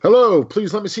Hello,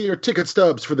 please let me see your ticket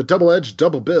stubs for the double-edged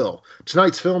double bill.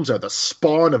 Tonight's films are The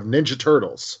Spawn of Ninja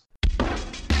Turtles.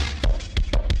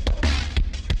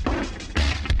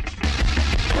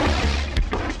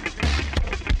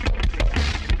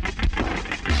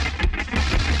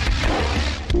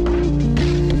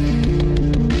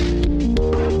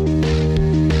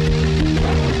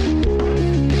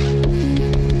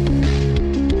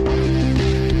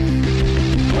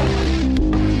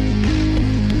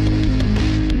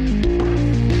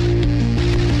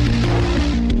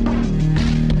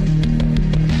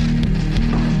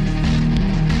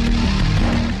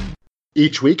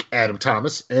 Each week, Adam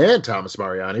Thomas and Thomas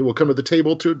Mariani will come to the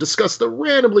table to discuss the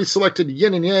randomly selected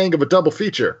yin and yang of a double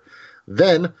feature.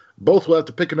 Then, both will have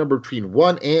to pick a number between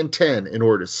 1 and 10 in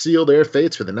order to seal their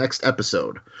fates for the next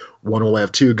episode. One will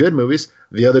have 2 good movies,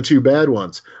 the other 2 bad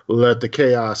ones. Let the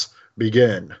chaos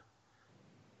begin.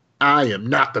 I am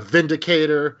not the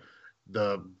Vindicator,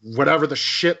 the whatever the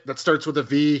shit that starts with a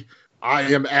V. I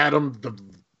am Adam, the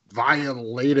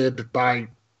violated by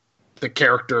the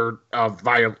character of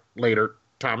Violator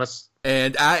Thomas.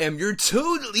 And I am your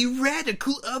totally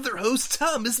radical other host,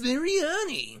 Thomas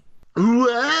Mariani.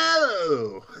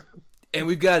 Whoa! And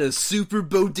we've got a super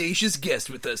bodacious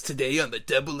guest with us today on the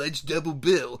double-edged double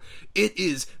bill. It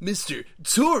is Mr.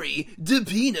 Tori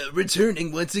DePina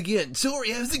returning once again. Tori,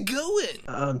 how's it going?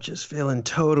 I'm just feeling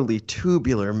totally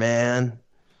tubular, man.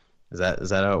 Is that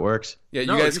how it works? Yeah,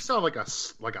 you sound like a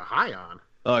high on.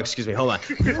 Oh, excuse me. Hold on.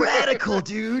 Radical,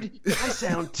 dude.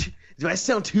 Do I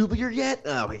sound tubular yet?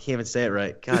 Oh, I can't even say it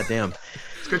right. God damn.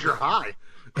 It's because you're high.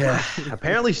 Yeah,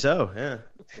 apparently so. Yeah.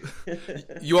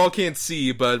 You all can't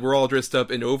see, but we're all dressed up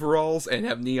in overalls and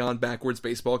have neon backwards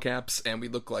baseball caps, and we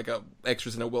look like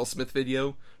extras in a Will Smith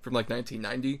video from like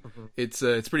 1990. Mm-hmm.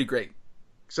 It's pretty great.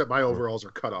 Except my overalls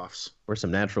are cutoffs. We're some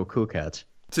natural cool cats.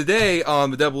 Today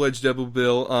on the Double-Edged Double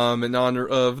Bill, in honor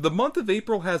of the month of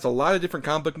April, has a lot of different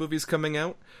comic book movies coming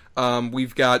out.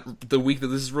 We've got the week that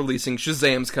this is releasing,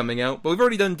 Shazam's coming out, but we've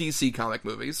already done DC comic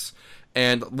movies.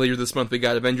 And later this month we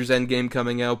got Avengers Endgame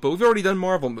coming out, but we've already done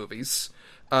Marvel movies.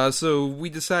 So we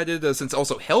decided, since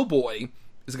also Hellboy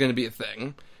is going to be a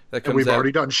thing that comes out. And we've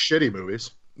already done shitty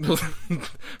movies.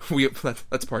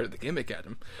 That's part of the gimmick,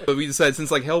 Adam. But we decided, since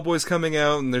like Hellboy's coming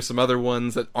out and there's some other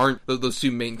ones that aren't those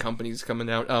 2 main companies coming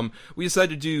out, we decided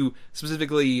to do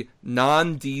specifically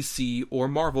non-DC or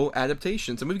Marvel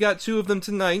adaptations, and we've got 2 of them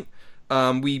tonight.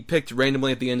 We picked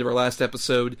randomly at the end of our last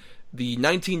episode the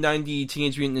 1990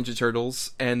 Teenage Mutant Ninja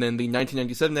Turtles and then the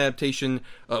 1997 adaptation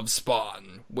of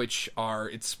Spawn, which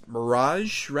it's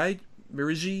Mirage, right?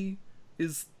 Mirage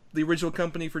is the original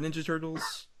company for Ninja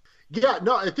Turtles. Yeah,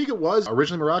 no, I think it was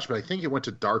originally Mirage, but I think it went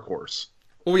to Dark Horse.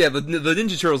 Well, yeah, the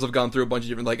Ninja Turtles have gone through a bunch of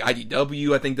different, like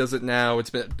IDW, I think, does it now. It's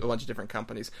been a bunch of different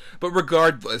companies. But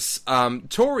regardless,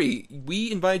 Tori, we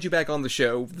invited you back on the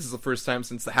show. This is the first time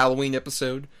since the Halloween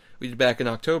episode we did back in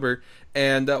October.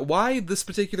 And why this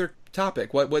particular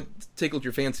topic? What tickled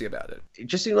your fancy about it? It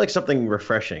just seemed like something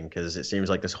refreshing, because it seems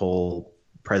like this whole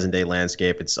present-day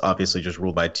landscape, it's obviously just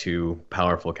ruled by 2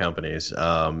 powerful companies. We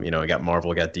got Marvel,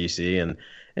 we got DC, and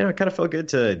it kind of felt good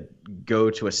to go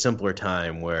to a simpler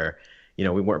time where, we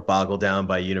weren't boggled down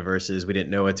by universes. We didn't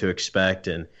know what to expect.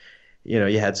 And,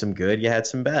 you had some good, you had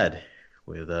some bad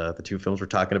with the 2 films we're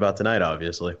talking about tonight,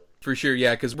 obviously. For sure,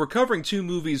 yeah, because we're covering 2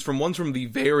 movies one's from the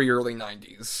very early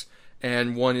 90s,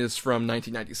 and one is from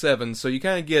 1997. So you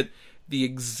kind of get the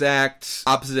exact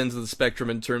opposite ends of the spectrum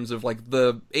in terms of, like,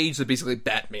 the age that basically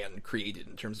Batman created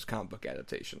in terms of comic book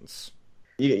adaptations.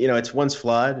 It's one's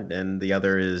flawed, and the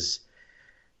other is...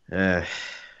 we'll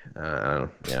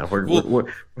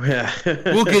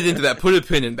get into that. Put a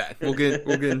pin in that. We'll get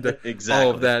into exactly.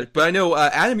 all of that. But I know,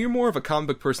 Adam, you're more of a comic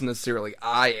book person necessarily.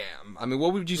 I am. I mean,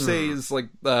 what would you say is like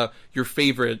your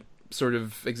favorite sort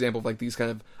of example of like these kind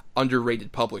of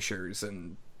underrated publishers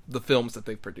and the films that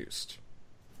they've produced?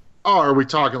 Oh, are we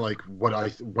talking like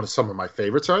what some of my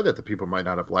favorites are that the people might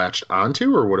not have latched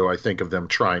onto, or what do I think of them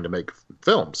trying to make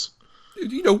films?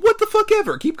 What the fuck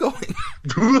ever. Keep going.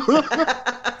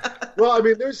 Well, I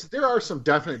mean, there are some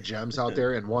definite gems out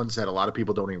there, and ones that a lot of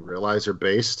people don't even realize are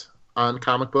based on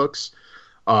comic books.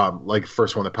 Like,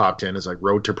 first one that popped in is like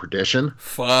Road to Perdition.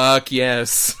 Fuck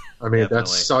yes. I mean, Definitely.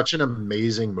 That's such an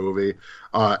amazing movie.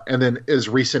 And then as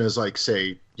recent as, like,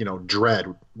 say,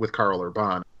 Dread with Carl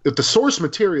Urban. If the source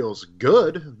material is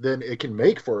good, then it can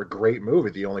make for a great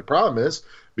movie. The only problem is,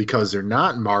 because they're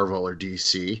not Marvel or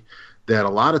DC, that a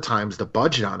lot of times the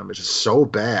budget on them is just so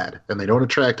bad, and they don't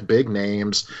attract big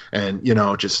names, and,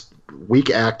 just weak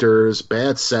actors,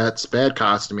 bad sets, bad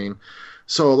costuming.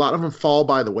 So a lot of them fall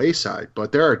by the wayside,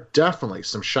 but there are definitely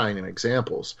some shining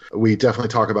examples. We definitely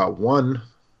talk about one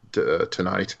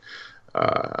tonight.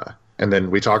 And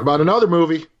then we talk about another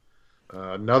movie.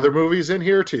 Another movie's in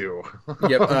here too.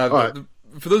 Yep.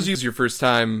 For those of you who's your first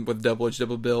time with Double Edge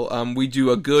Double Bill, we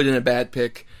do a good and a bad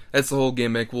pick. That's the whole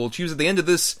gimmick. We'll choose at the end of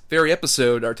this very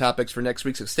episode our topics for next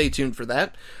week, so stay tuned for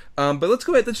that. But let's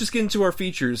go ahead. Let's just get into our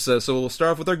features. So we'll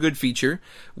start off with our good feature,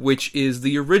 which is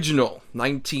the original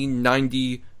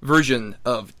 1990 version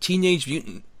of Teenage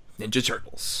Mutant Ninja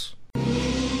Turtles.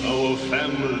 Our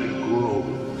family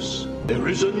grows. There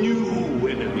is a new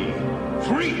enemy.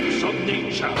 Freaks of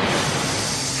nature.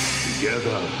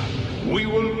 Together, we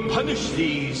will punish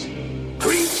these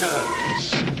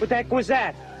creatures. What the heck was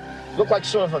that? Looked like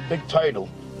sort of a big turtle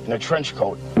in a trench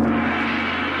coat.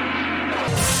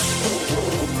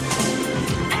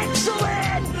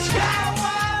 Excellent!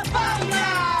 Cowabunga!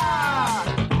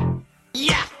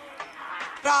 Yeah!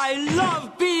 I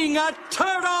love being a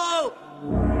turtle!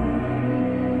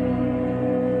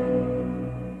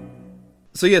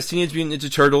 So yes, Teenage Mutant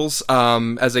Ninja Turtles,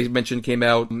 as I mentioned, came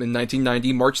out in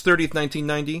 1990, March 30th,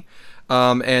 1990,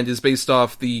 and is based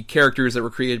off the characters that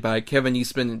were created by Kevin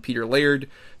Eastman and Peter Laird.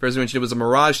 As I mentioned, it was a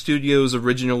Mirage Studios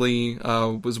originally,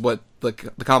 was what the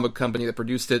comic company that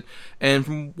produced it, and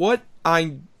from what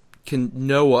I can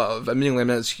know of, admittingly I'm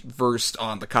not as versed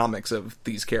on the comics of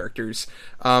these characters,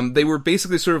 they were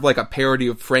basically sort of like a parody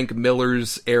of Frank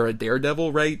Miller's era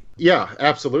Daredevil, right? Yeah,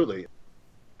 absolutely.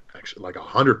 Actually, like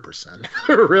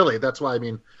 100%. Really, that's why, I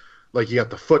mean, like, you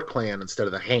got the Foot Clan instead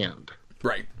of the Hand.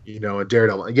 Right. You know, and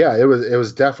Daredevil. Yeah, it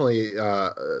was definitely,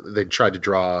 they tried to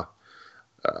draw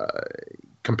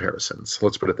comparisons.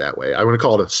 Let's put it that way. I wouldn't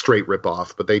call it a straight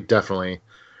ripoff, but they definitely,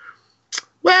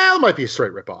 well, it might be a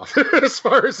straight ripoff as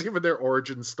far as even their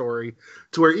origin story,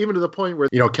 to where even to the point where,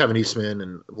 you know, Kevin Eastman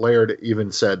and Laird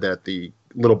even said that the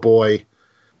little boy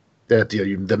that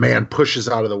the man pushes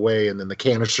out of the way and then the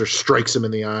canister strikes him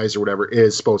in the eyes or whatever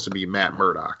is supposed to be Matt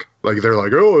Murdock. Like, they're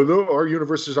like, oh, no, our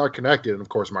universes are connected. And, of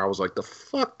course, Marvel's like, the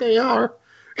fuck they are.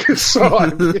 So,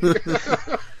 I mean,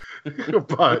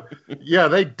 but, yeah,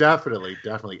 they definitely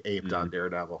aped on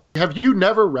Daredevil. Have you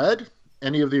never read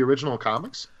any of the original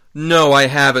comics? No, I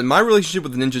haven't. My relationship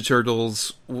with the Ninja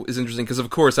Turtles is interesting because, of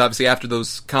course, obviously after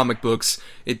those comic books,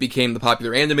 it became the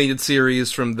popular animated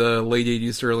series from the late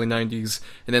 80s to early 90s,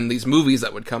 and then these movies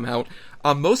that would come out.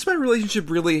 Most of my relationship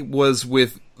really was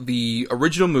with the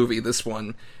original movie, this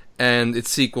one, and its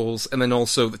sequels, and then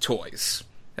also the toys.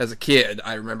 As a kid,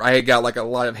 I remember I had got like a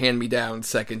lot of hand-me-down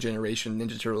second-generation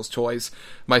Ninja Turtles toys.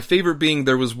 My favorite being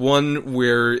there was one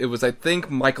where it was, I think,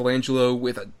 Michelangelo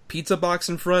with a pizza box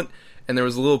in front, and there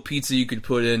was a little pizza you could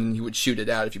put in, and you would shoot it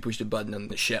out if you pushed a button on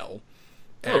the shell.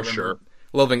 And I remember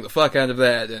loving the fuck out of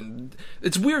that, and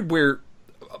it's weird where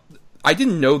I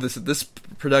didn't know this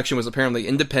production was apparently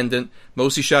independent,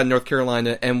 mostly shot in North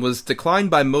Carolina, and was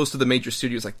declined by most of the major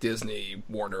studios like Disney,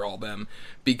 Warner, all them,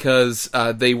 because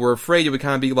they were afraid it would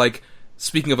kind of be like,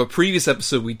 speaking of a previous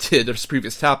episode we did, a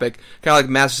previous topic, kind of like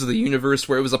Masters of the Universe,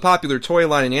 where it was a popular toy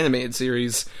line and animated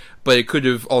series, but it could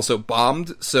have also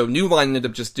bombed, so New Line ended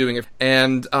up just doing it.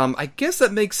 And I guess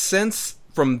that makes sense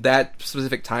from that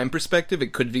specific time perspective.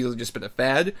 It could have easily just been a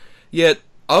fad. Yet,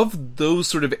 of those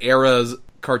sort of eras,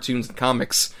 cartoons and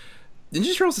comics,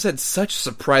 Ninja Turtles has had such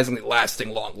surprisingly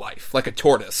lasting long life, like a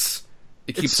tortoise.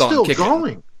 It keeps on kicking. It's still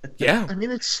going. Yeah. I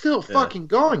mean, it's still fucking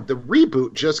going. The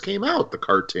reboot just came out, the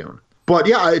cartoon. But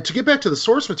yeah, to get back to the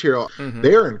source material,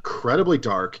 they are incredibly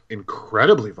dark,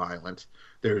 incredibly violent.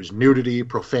 There's nudity,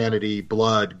 profanity,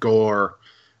 blood, gore.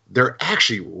 They're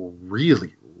actually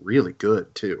really, really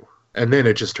good, too. And then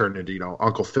it just turned into, you know,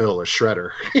 Uncle Phil as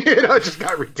Shredder. You know, it just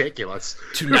got ridiculous.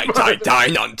 Tonight I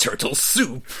dine on turtle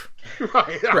soup.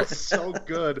 Right, that was so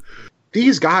good.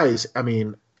 These guys, I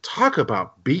mean, talk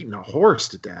about beating a horse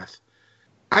to death.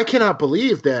 I cannot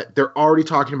believe that they're already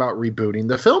talking about rebooting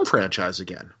the film franchise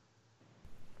again.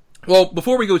 Well,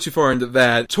 before we go too far into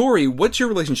that, Tori, what's your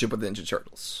relationship with Ninja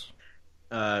Turtles?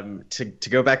 To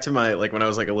go back to my, like, when I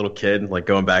was like a little kid, like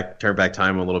turn back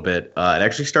time a little bit, it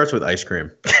actually starts with ice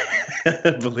cream.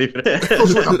 Believe it.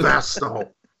 Those were the best,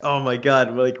 though. Oh my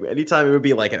god! Like, anytime it would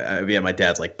be like, I'd be at my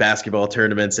dad's like basketball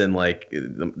tournaments in like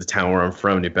the town where I'm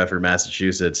from, New Bedford,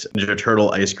 Massachusetts. Ninja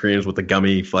Turtle ice creams with the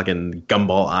gummy fucking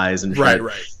gumball eyes and shit.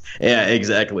 Right. Yeah,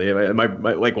 exactly. My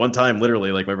like one time,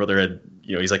 literally, like my brother had,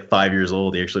 you know, he's like 5 years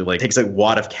old. He actually like takes a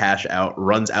wad of cash out,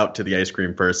 runs out to the ice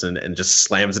cream person, and just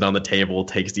slams it on the table.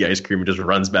 Takes the ice cream and just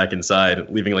runs back inside,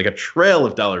 leaving like a trail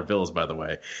of dollar bills. By the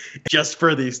way, just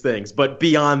for these things. But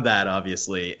beyond that,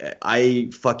 obviously, I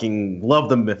fucking loved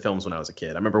the films when I was a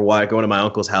kid. I remember going to my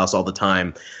uncle's house all the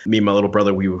time. Me and my little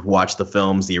brother, we would watch the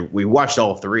films. We watched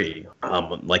all three.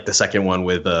 Like the second one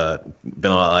with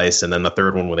Vanilla Ice, and then the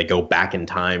third one where they go back in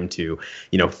time time to,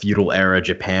 feudal era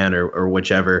Japan or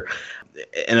whichever.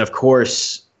 And of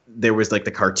course, there was like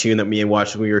the cartoon that me and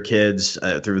watched when we were kids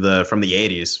from the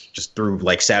 80s, just through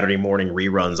like Saturday morning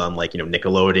reruns on like,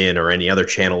 Nickelodeon or any other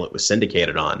channel it was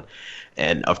syndicated on.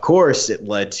 And of course, it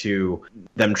led to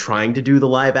them trying to do the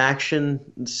live action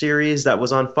series that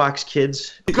was on Fox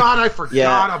Kids. God, I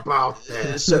forgot about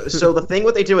that. So the thing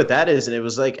what they did with that is, and it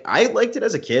was like, I liked it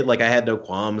as a kid. Like I had no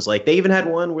qualms. Like they even had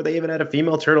one where they even had a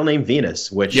female turtle named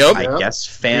Venus, which I guess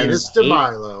fans Venus de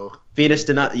Milo. Venus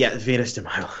de Milo.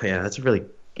 Yeah, that's a really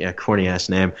corny ass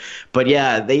name. But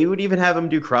yeah, they would even have them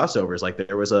do crossovers. Like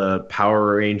there was a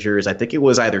Power Rangers, I think it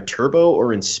was either Turbo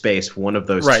or In Space, one of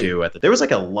those two. There was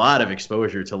like a lot of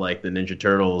exposure to like the Ninja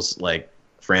Turtles like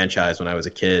franchise when I was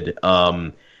a kid.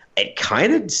 It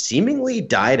kind of seemingly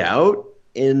died out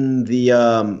in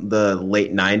the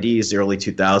late 90s, early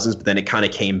 2000s, but then it kind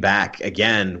of came back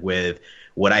again with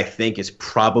what I think is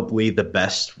probably the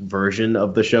best version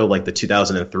of the show, like the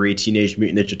 2003 Teenage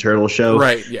Mutant Ninja Turtles show.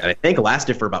 Right, yeah. And I think it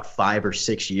lasted for about 5 or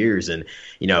 6 years. And,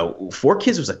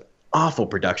 4Kids was an awful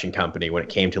production company when it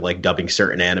came to like dubbing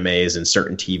certain animes and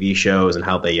certain TV shows and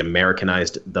how they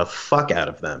Americanized the fuck out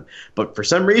of them. But for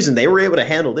some reason, they were able to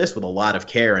handle this with a lot of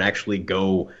care and actually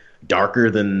go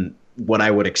darker than what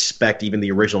I would expect even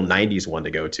the original 90s one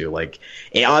to go to. Like,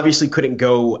 it obviously couldn't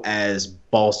go as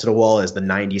balls to the wall as the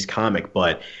 90s comic,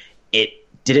 but it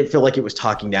didn't feel like it was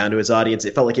talking down to its audience.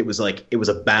 It felt like it was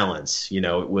a balance.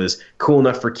 It was cool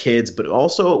enough for kids, but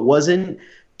also it wasn't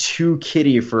too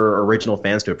kiddie for original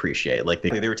fans to appreciate. Like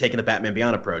they were taking the Batman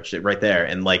Beyond approach right there.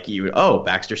 And like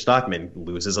Baxter Stockman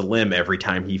loses a limb every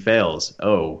time he fails.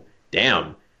 Oh,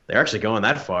 damn. They're actually going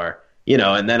that far.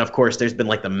 And then, of course, there's been,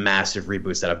 like, the massive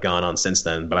reboots that have gone on since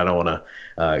then, but I don't want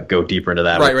to go deeper into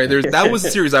that. Right. That was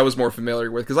the series I was more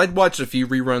familiar with, because I'd watched a few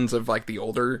reruns of, like, the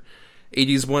older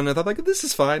 80s one, and I thought, like, this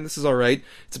is fine, this is all right.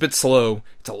 It's a bit slow.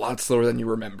 It's a lot slower than you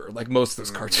remember. Like, most of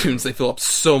those cartoons, they fill up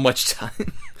so much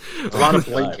time. A lot of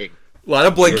blinking. A lot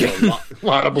of blinking. A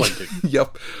lot of blinking.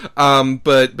 Yep.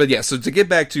 But yeah, so to get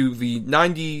back to the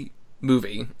 90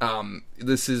 movie.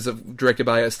 This is directed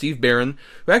by Steve Barron,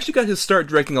 who actually got his start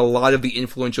directing a lot of the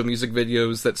influential music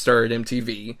videos that starred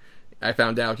MTV. I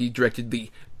found out he directed the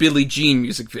Billie Jean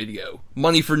music video,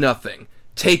 Money for Nothing,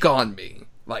 Take On Me,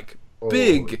 like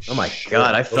big. Oh my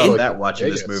god, I felt that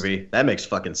watching this movie. That makes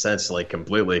fucking sense, like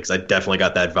completely, because I definitely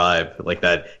got that vibe, like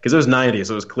that, because it was 90s,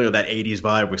 so it was clear that 80s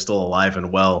vibe was still alive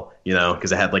and well,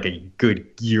 because it had like a good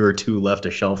year or two left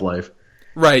of shelf life.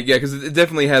 Right, yeah, because it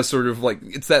definitely has sort of, like,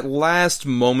 it's that last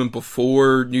moment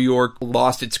before New York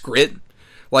lost its grit.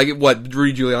 Like,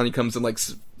 Rudy Giuliani comes in, like,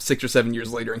 6 or 7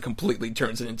 years later and completely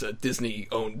turns it into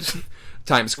Disney-owned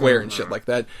Times Square and shit like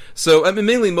that. So, I mean,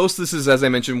 mainly, most of this is, as I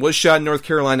mentioned, was shot in North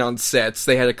Carolina on sets.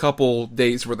 They had a couple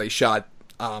days where they shot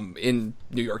in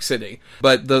New York City.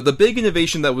 But the big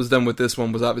innovation that was done with this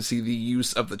one was obviously the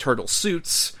use of the turtle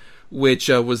suits, which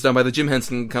was done by the Jim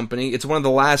Henson Company. It's one of the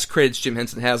last credits Jim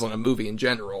Henson has on a movie in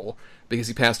general, because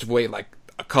he passed away like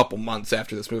a couple months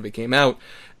after this movie came out.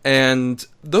 And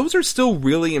those are still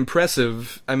really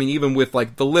impressive. I mean, even with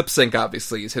like the lip sync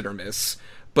obviously is hit or miss,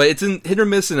 but it's hit or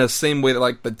miss in the same way that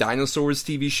like the Dinosaurs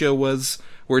TV show was,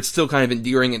 where it's still kind of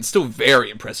endearing and still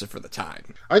very impressive for the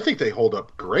time. I think they hold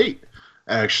up great,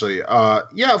 actually.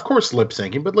 Yeah, of course lip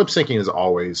syncing, but lip syncing is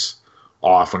always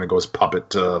off when it goes puppet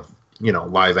to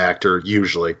live actor,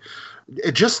 usually.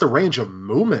 Just the range of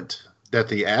movement that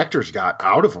the actors got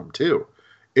out of them, too.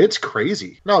 It's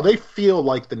crazy. No, they feel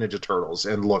like the Ninja Turtles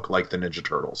and look like the Ninja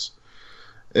Turtles.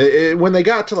 When they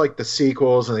got to, like, the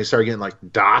sequels and they started getting, like,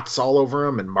 dots all over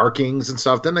them and markings and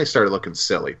stuff, then they started looking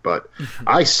silly. But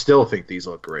I still think these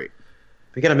look great.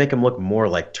 We gotta make them look more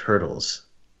like turtles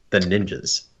than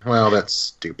ninjas. Well, that's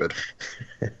stupid.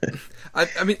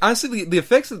 I mean, honestly, the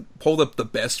effects that pulled up the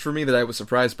best for me that I was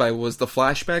surprised by was the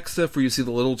flashback stuff where you see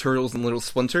the little turtles and little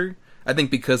Splinter. I think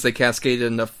because they cascaded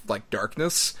enough, like,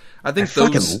 darkness. I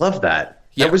fucking love that.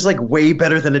 Yeah. That was, like, way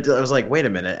better than it did. I was like, wait a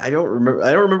minute, I don't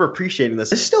remember appreciating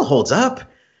this. It still holds up.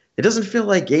 It doesn't feel,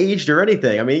 like, aged or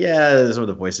anything. I mean, yeah, some of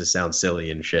the voices sound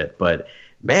silly and shit, but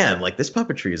man, like, this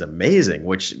puppetry is amazing,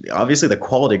 which obviously the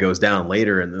quality goes down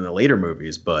later in the later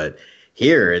movies, but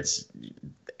here it's...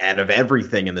 out of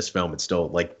everything in this film, it's still,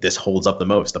 like, this holds up the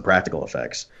most, the practical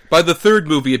effects. By the third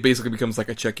movie, it basically becomes like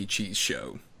a Chuck E. Cheese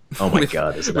show. Oh my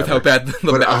god, isn't with how bad the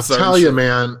But I'll mouths are. tell you,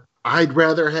 man, I'd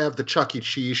rather have the Chuck E.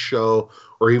 Cheese show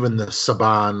or even the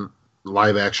Saban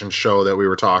live-action show that we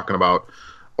were talking about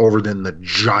over than the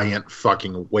giant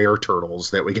fucking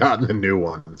were-turtles that we got in the new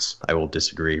ones. I will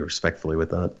disagree respectfully with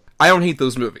that. I don't hate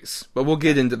those movies, but we'll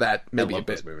get into that maybe a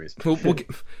bit. Those movies.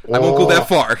 I won't go that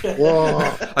far.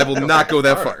 Whoa. I will not go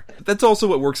that far. That's also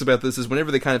what works about this, is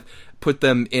whenever they kind of put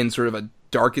them in sort of a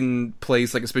darkened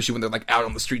place, like especially when they're like out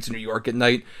on the streets of New York at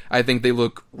night, I think they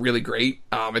look really great.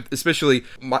 Especially,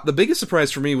 the biggest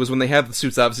surprise for me was when they have the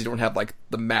suits obviously don't have like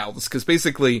the mouths, because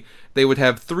basically they would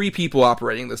have 3 people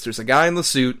operating this. There's a guy in the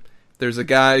suit, there's a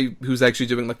guy who's actually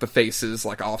doing like the faces,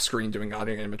 like off screen, doing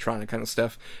audio animatronic kind of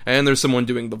stuff, and there's someone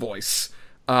doing the voice.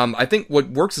 I think what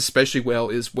works especially well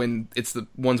is when it's the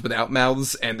ones without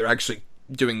mouths and they're actually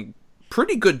doing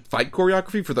pretty good fight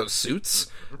choreography for those suits.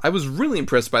 I was really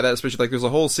impressed by that, especially like there's a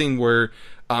whole scene where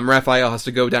Raphael has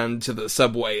to go down to the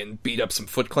subway and beat up some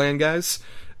Foot Clan guys.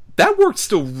 That worked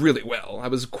still really well. I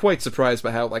was quite surprised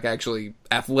by how like actually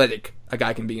athletic a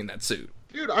guy can be in that suit.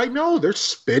 Dude, I know they're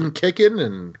spin kicking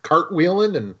and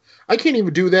cartwheeling, and I can't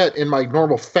even do that in my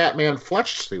normal Fat Man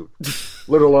Fletch suit,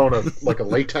 let alone a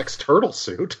latex turtle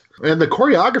suit. And the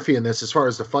choreography in this, as far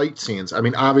as the fight scenes, I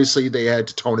mean, obviously they had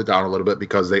to tone it down a little bit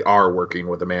because they are working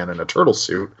with a man in a turtle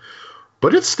suit,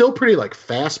 but it's still pretty like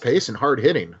fast paced and hard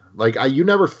hitting. Like you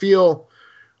never feel,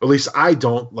 at least I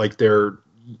don't, like they're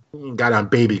got on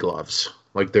baby gloves,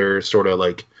 like they're sort of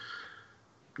like,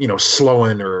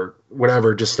 slowing or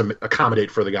whatever just to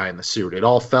accommodate for the guy in the suit. It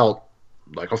all felt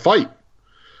like a fight.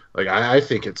 Like I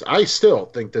still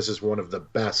think this is one of the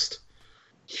best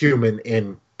human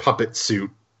in puppet suit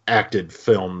acted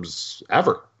films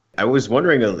ever. I was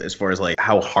wondering as far as like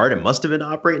how hard it must have been to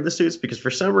operate in the suits, because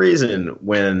for some reason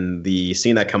when the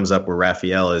scene that comes up where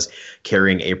Raphael is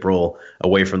carrying April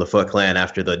away from the Foot Clan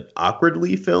after the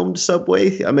awkwardly filmed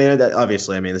subway, I mean,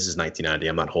 obviously, this is 1990,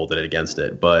 I'm not holding it against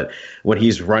it, but when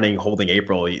he's running holding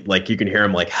April, like you can hear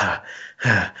him like, ha,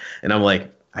 ha, and I'm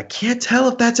like, I can't tell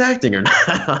if that's acting or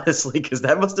not, honestly, because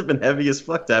that must have been heavy as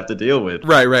fuck to have to deal with.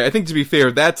 Right. I think, to be fair,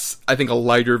 that's, I think, a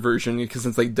lighter version, because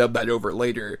since they dubbed that over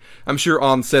later, I'm sure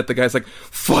on set the guy's like,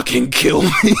 fucking kill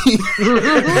me.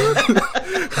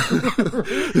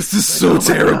 This is so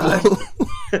terrible.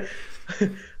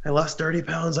 I lost 30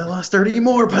 pounds. I lost 30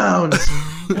 more pounds.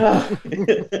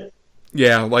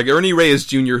 Yeah, like Ernie Reyes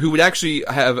Jr., who would actually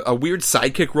have a weird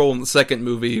sidekick role in the second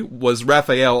movie, was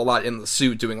Raphael a lot in the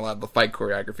suit doing a lot of the fight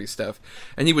choreography stuff.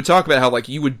 And he would talk about how, like,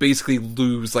 you would basically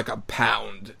lose, like, a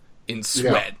pound in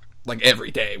sweat, like,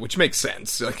 every day, which makes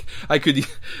sense. Like,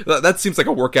 that seems like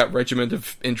a workout regimen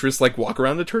of interest, like, walk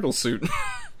around in a turtle suit.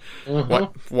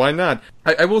 Why not?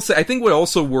 I will say, I think what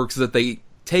also works is that they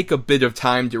take a bit of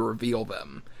time to reveal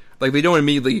them. Like, they don't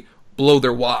immediately blow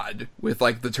their wad with,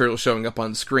 like, the turtle showing up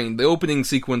on screen. The opening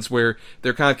sequence where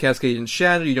they're kind of cascaded in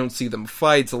shadow, you don't see them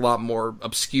fight, it's a lot more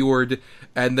obscured,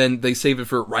 and then they save it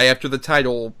for right after the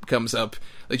title comes up.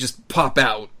 They just pop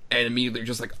out, and immediately you're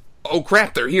just like, oh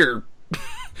crap, they're here.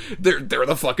 They're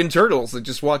the fucking turtles that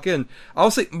just walk in.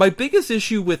 I'll say, my biggest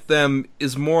issue with them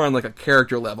is more on, like, a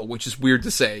character level, which is weird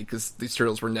to say, because these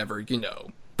turtles were never,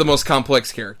 the most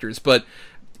complex characters, but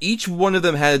each one of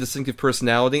them had a distinctive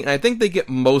personality, and I think they get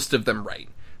most of them right.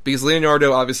 Because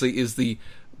Leonardo, obviously, is the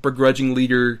begrudging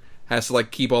leader, has to, like,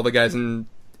 keep all the guys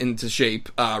into shape.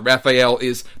 Raphael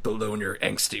is the loner,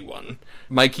 angsty one.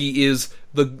 Mikey is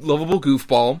the lovable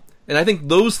goofball, and I think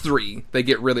those 3, they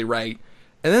get really right.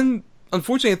 And then,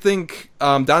 unfortunately, I think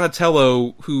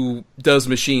Donatello, who does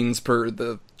machines per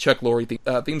the Chuck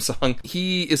Lorre theme song,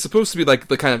 he is supposed to be, like,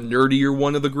 the kind of nerdier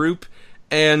one of the group,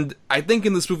 and I think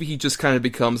in this movie he just kind of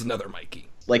becomes another Mikey.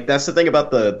 Like, that's the thing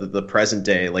about the present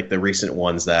day, like the recent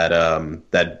ones that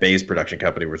that Bay's production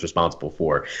company was responsible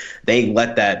for. They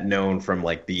let that known from,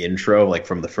 like, the intro, like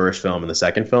from the first film and the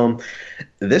second film.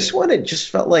 This one, it just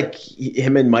felt like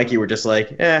him and Mikey were just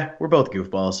like, we're both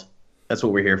goofballs. That's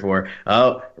what we're here for.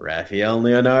 Oh, Raphael and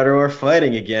Leonardo are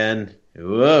fighting again.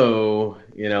 Whoa.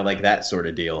 Like that sort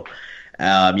of deal.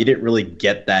 You didn't really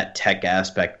get that tech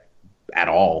aspect at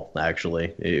all,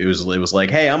 actually. It was like,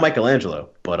 hey, I'm Michelangelo,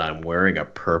 but I'm wearing a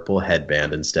purple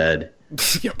headband instead.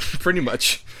 Yep, pretty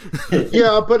much.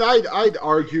 Yeah, but I'd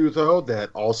argue, though, that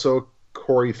also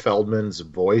Corey Feldman's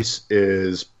voice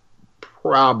is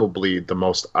probably the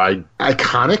most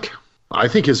iconic. I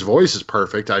think his voice is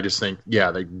perfect. I just think,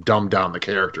 they dumbed down the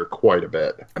character quite a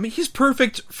bit. I mean, he's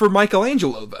perfect for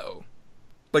Michelangelo, though.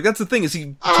 Like, that's the thing, is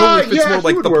he totally fits more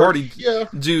like the party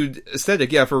dude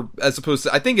aesthetic, as opposed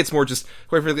to, I think it's more just,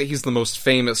 quite frankly, he's the most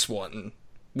famous one.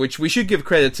 Which we should give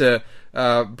credit to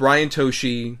Brian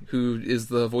Toshi, who is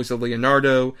the voice of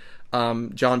Leonardo,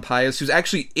 John Pius, who's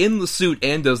actually in the suit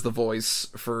and does the voice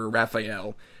for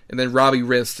Raphael, and then Robbie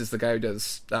Rist is the guy who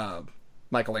does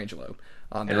Michelangelo.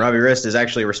 on that. And Robbie Rist is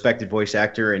actually a respected voice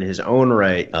actor in his own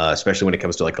right, especially when it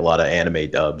comes to like a lot of anime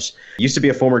dubs. He used to be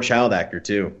a former child actor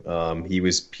too.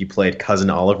 He played Cousin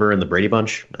Oliver in the Brady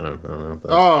Bunch. I don't know.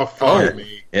 Oh, fuck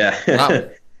me. Yeah. Wow.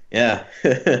 Yeah.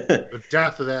 The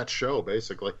death of that show,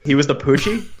 basically. He was the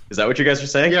Poochie? Is that what you guys are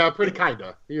saying? Yeah, pretty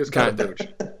kinda. He was kind of douche.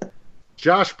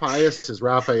 Josh Pius as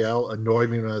Raphael annoyed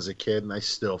me when I was a kid, and I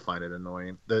still find it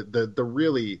annoying. The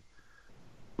really,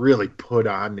 really put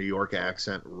on New York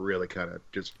accent really kind of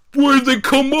just. Where'd they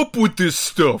come up with this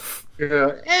stuff?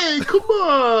 Yeah, hey, come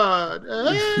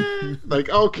on! Like,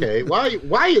 okay,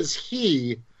 why is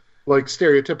he like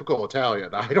stereotypical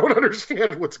Italian? I don't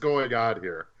understand what's going on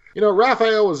here. You know,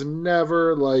 Raphael was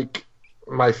never like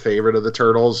my favorite of the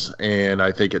Turtles, and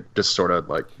I think it just sort of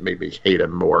like made me hate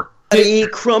him more. I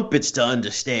eat crumpets to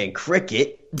understand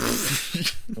cricket.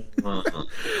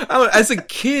 As a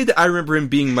kid, I remember him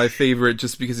being my favorite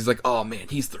just because he's like, oh man,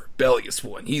 he's the rebellious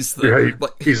one. He's the Right.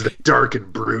 like, He's the dark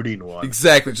and brooding one.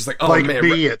 exactly, just like, oh Like man,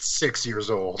 me at 6 years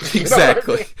old.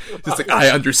 exactly. Just like, I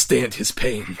understand his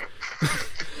pain.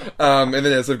 And then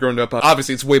as I've grown up,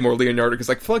 obviously it's way more Leonardo because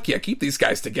like, fuck yeah, keep these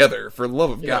guys together for the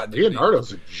love of God. Dude.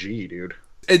 Leonardo's a G, dude.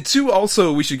 And two,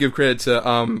 also, we should give credit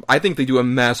to, I think they do a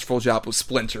masterful job with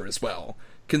Splinter as well,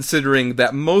 considering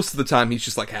that most of the time he's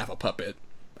just like half a puppet.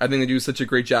 I think they do such a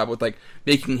great job with like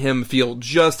making him feel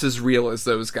just as real as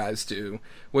those guys do.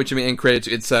 Which, I mean, in credit,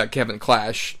 it's Kevin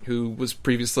Clash, who was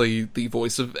previously the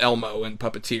voice of Elmo in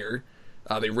Puppeteer,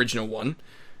 the original one.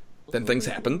 Then things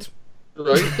happened.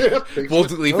 Right? We'll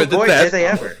leave it at Boy, that. did they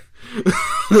ever.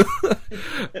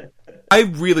 I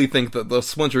really think that the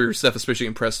Splinter stuff especially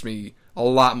impressed me a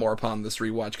lot more upon this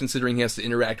rewatch, considering he has to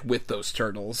interact with those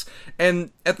turtles.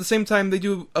 And at the same time, they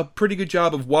do a pretty good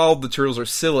job of, while the turtles are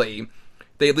silly,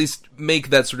 they at least make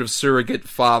that sort of surrogate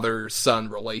father-son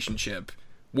relationship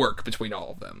work between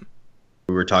all of them.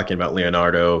 We were talking about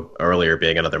Leonardo earlier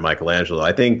being another Michelangelo.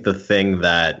 I think the thing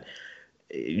that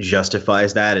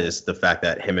justifies that is the fact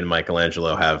that him and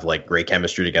Michelangelo have like great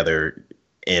chemistry together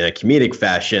in a comedic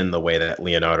fashion, the way that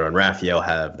Leonardo and Raphael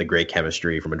have the great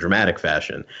chemistry from a dramatic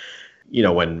fashion. You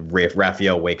know, when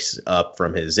Raphael wakes up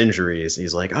from his injuries,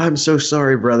 he's like, I'm so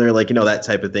sorry, brother. Like, you know, that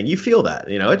type of thing. You feel that,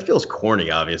 you know, it feels corny,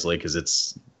 obviously, because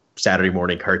it's Saturday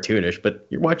morning cartoonish, but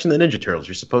you're watching the Ninja Turtles.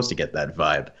 You're supposed to get that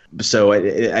vibe. So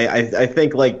I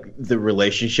think like the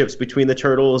relationships between the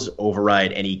Turtles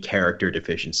override any character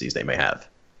deficiencies they may have.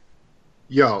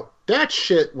 Yo, that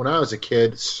shit when I was a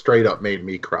kid straight up made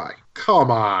me cry.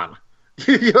 Come on.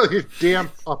 You know, you damn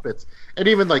puppets. And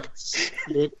even like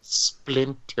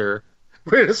Splinter.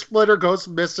 When a Splinter goes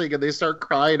missing and they start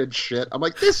crying and shit. I'm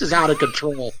like, this is out of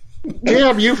control.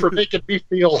 Damn you for making me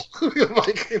feel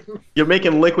like... You're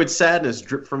making liquid sadness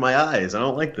drip from my eyes. I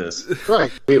don't like this.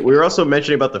 Right. We were also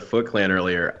mentioning about the Foot Clan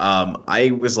earlier.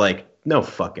 I was like, no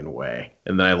fucking way.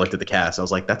 And then I looked at the cast. I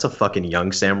was like, that's a fucking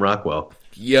young Sam Rockwell.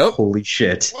 Yep. Holy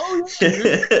shit. Oh,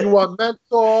 yeah. You want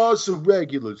mentors or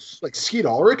regulars? Like Skeet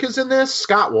Ulrich is in this.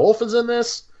 Scott Wolf is in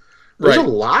this. There's a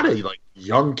lot of like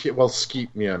young kids. Well, Skeet,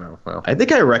 yeah, no. Well, I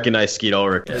think I recognize Skeet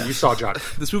Ulrich. yeah, you saw John.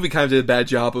 This movie kind of did a bad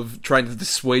job of trying to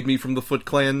dissuade me from the Foot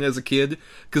Clan as a kid,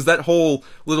 because that whole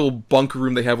little bunker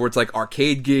room they have where it's like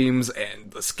arcade games and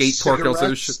the skate park and all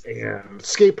sort of shit. And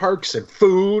skate parks and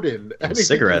food and anything.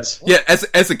 Cigarettes. Yeah,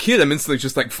 as a kid, I'm instantly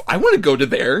just like, I want to go to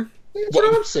there. That's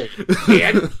what I'm saying. Yeah,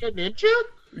 a ninja?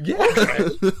 Yeah.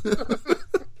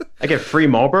 Okay. I get free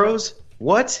Marlboros?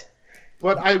 What?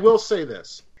 But I will say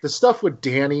this. The stuff with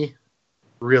Danny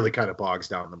really kind of bogs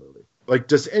down the movie. Like,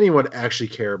 does anyone actually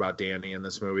care about Danny in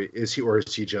this movie? Is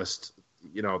he just,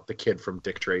 you know, the kid from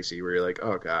Dick Tracy where you're like,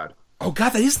 oh, God. Oh,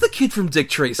 God, that is the kid from Dick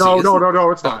Tracy. No, isn't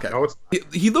it's not. Okay. No, it's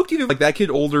not. He looked either like that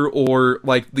kid older or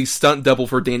like the stunt double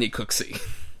for Danny Cooksey.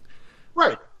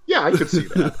 Right. Yeah, I could see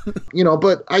that. You know,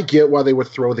 but I get why they would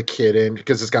throw the kid in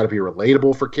because it's got to be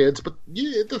relatable for kids. But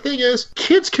yeah, the thing is,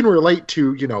 kids can relate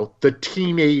to, you know, the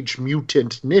Teenage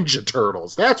Mutant Ninja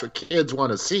Turtles. That's what kids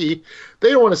want to see.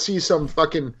 They don't want to see some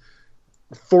fucking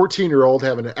 14-year-old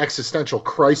having an existential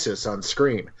crisis on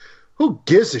screen. Who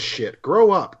gives a shit?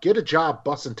 Grow up. Get a job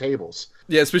busting tables.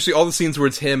 Yeah, especially all the scenes where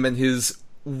it's him and his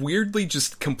weirdly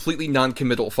just completely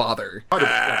non-committal father.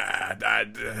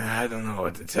 I don't know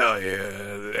what to tell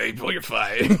you. April, you're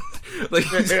fine. Like,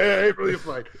 April, you're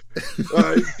fine.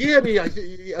 Danny,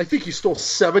 I think he stole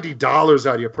 $70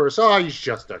 out of your purse. Oh, he's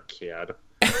just a kid.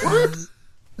 What?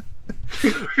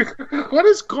 What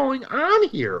is going on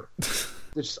here?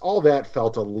 Just all that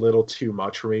felt a little too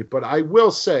much for me. But I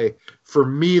will say, for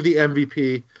me, the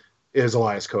MVP is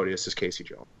Elias Koteas as Casey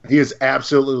Jones. He is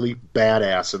absolutely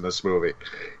badass in this movie.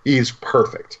 He's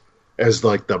perfect as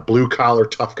like the blue collar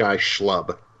tough guy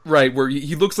schlub. Right, where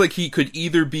he looks like he could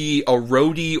either be a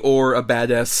roadie or a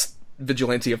badass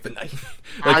vigilante of the night.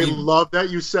 I love that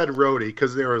you said roadie,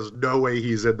 because there is no way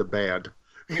he's in the band.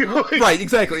 Right,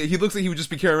 exactly. He looks like he would just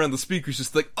be carrying around the speakers,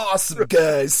 just like, awesome,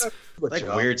 guys. Like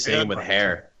weird seeing him with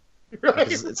hair.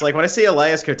 Right. It's like when I see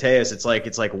Elias Koteas, it's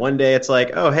like one day it's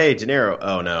like, oh hey, De Niro,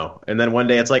 oh no, and then one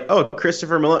day it's like, oh,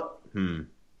 Christopher Malone,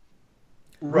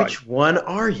 Right. Which one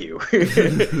are you?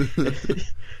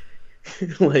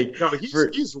 Like, no,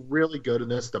 he's really good in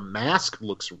this. The mask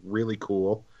looks really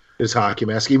cool. His hockey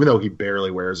mask, even though he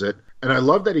barely wears it. And I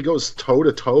love that he goes toe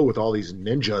to toe with all these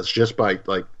ninjas just by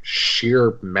like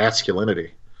sheer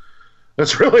masculinity.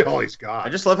 That's really all he's got. I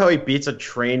just love how he beats a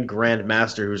trained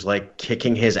grandmaster who's like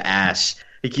kicking his ass.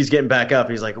 He keeps getting back up.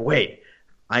 He's like, wait,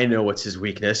 I know what's his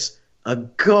weakness. A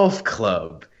golf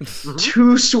club.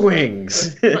 2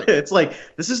 swings. It's like,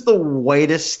 this is the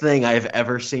whitest thing I've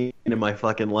ever seen in my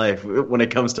fucking life when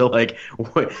it comes to like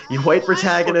white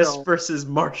protagonist versus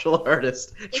martial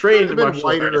artist. Trained martial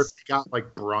artist. If got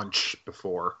like brunch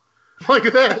before. Like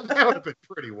that would have been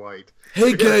pretty white.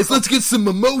 Hey guys, let's get some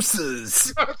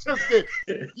mimosas.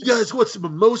 You guys want some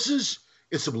mimosas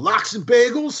and some lox and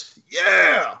bagels?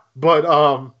 Yeah. But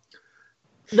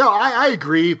no, I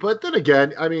agree. But then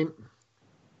again, I mean,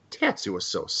 Tatsu was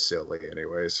so silly,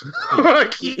 anyways.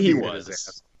 Like, he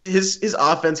was. His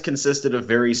offense consisted of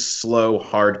very slow,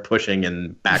 hard pushing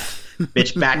and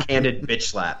backhanded bitch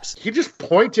slaps. He just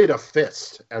pointed a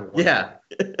fist at one. Yeah.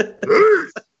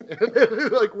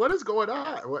 Like, what is going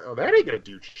on? Well, that ain't gonna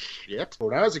do shit.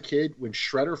 When I was a kid, when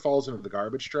Shredder falls into the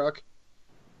garbage truck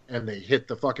and they hit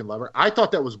the fucking lever, I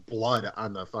thought that was blood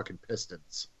on the fucking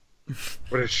pistons.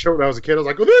 When it showed when I was a kid, I was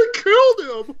like, well, they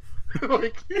killed him!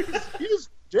 Like, he's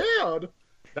dead.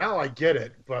 Now I get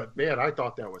it, but man, I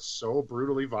thought that was so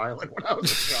brutally violent when I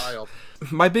was a child.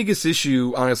 My biggest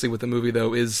issue, honestly, with the movie,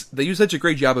 though, is they do such a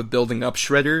great job of building up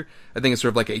Shredder. I think it's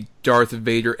sort of like a Darth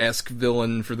Vader-esque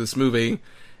villain for this movie.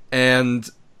 And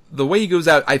the way he goes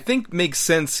out, I think, makes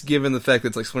sense given the fact that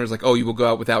it's like Splinter's like, oh, you will go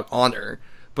out without honor.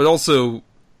 But also,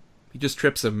 he just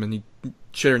trips him, and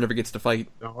Shredder never gets to fight.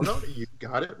 No, you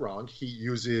got it wrong. He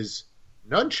uses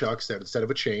nunchucks that, instead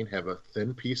of a chain, have a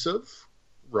thin piece of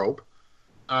rope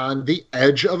on the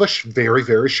edge of a very,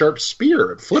 very sharp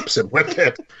spear and flips him with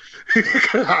it.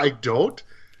 I don't.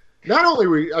 Not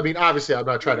only I mean, obviously, I'm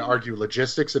not trying to argue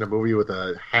logistics in a movie with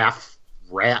a half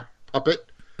rat puppet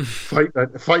fighting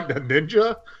a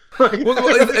ninja. Well,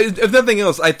 if nothing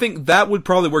else, I think that would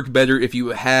probably work better if you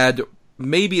had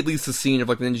maybe at least a scene of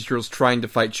like the Ninja Turtles trying to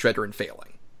fight Shredder and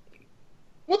failing.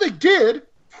 Well, they did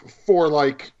for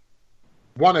like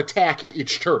one attack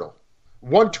each turtle.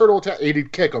 One turtle attack,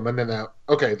 he'd kick him, and then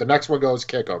the next one goes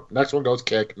kick him. Next one goes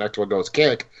kick. Next one goes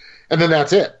kick, and then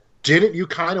that's it. Didn't you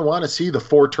kind of want to see the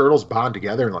 4 turtles bond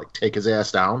together and like take his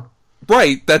ass down?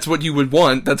 Right, that's what you would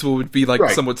want. That's what would be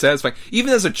like somewhat satisfying.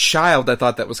 Even as a child, I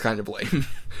thought that was kind of lame.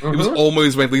 It was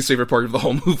almost my least favorite part of the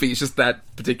whole movie. It's just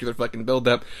that particular fucking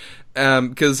build-up.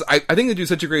 Because I think they do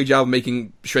such a great job of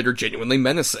making Shredder genuinely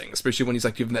menacing, especially when he's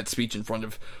like giving that speech in front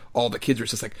of all the kids where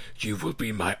it's just like, you will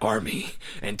be my army,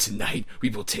 and tonight we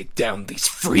will take down these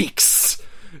freaks.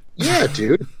 Yeah,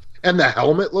 dude. And the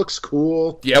helmet looks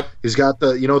cool. Yep. He's got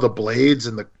the blades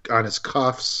and on his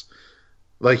cuffs.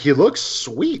 Like, he looks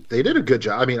sweet. They did a good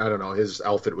job. I mean, I don't know. His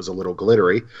outfit was a little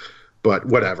glittery, but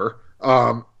whatever.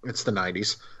 It's the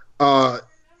 90s.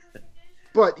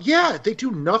 But, yeah, they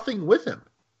do nothing with him.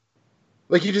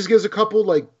 Like, he just gives a couple,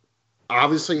 like,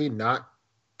 obviously not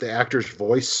the actor's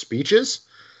voice speeches.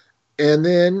 And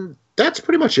then that's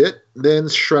pretty much it. Then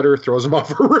Shredder throws him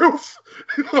off a roof.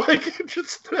 Like,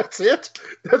 that's it.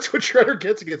 That's what Shredder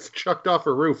gets. He gets chucked off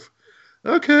a roof.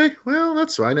 Okay, well,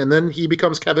 that's fine. And then he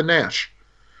becomes Kevin Nash.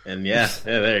 And yeah,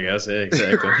 there you go.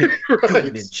 Exactly. Right.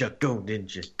 Go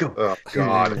ninja, go. Oh,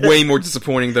 God. Way more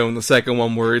disappointing, though, in the second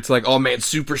one, where it's like, oh man,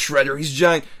 Super Shredder, he's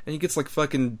giant. And he gets, like,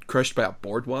 fucking crushed by a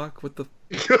boardwalk. What the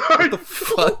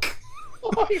fuck?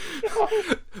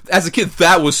 As a kid,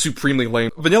 that was supremely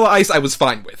lame. Vanilla Ice, I was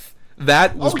fine with.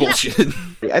 That was bullshit.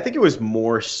 I think it was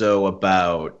more so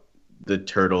about the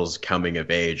Turtles coming of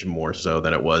age more so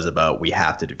than it was about we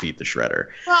have to defeat the Shredder.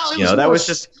 Well, it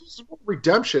was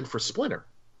redemption for Splinter.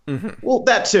 Mm-hmm. Well,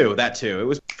 that too. It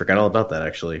was forgot all about that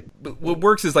actually. But what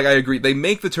works is, like, I agree, they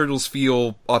make the Turtles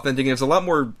feel authentic, and there's a lot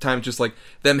more time just like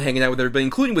them hanging out with everybody,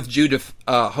 including with Judith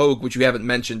Hoag, which you haven't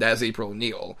mentioned, as April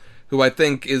O'Neil, who I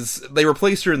think they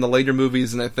replaced her in the later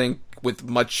movies, and I think with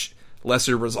much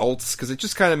lesser results, because it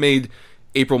just kind of made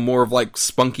April more of like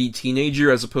spunky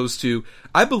teenager as opposed to,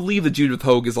 I believe that Judith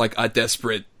Hoag is like a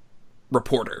desperate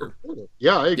reporter.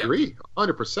 Yeah, I agree,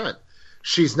 100%.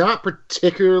 She's not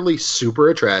particularly super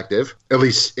attractive, at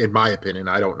least in my opinion.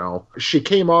 I don't know. She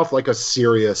came off like a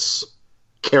serious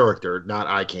character, not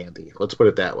eye candy. Let's put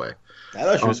it that way. I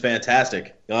thought she was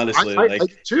fantastic, honestly. I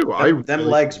too. Them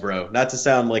legs, bro. Not to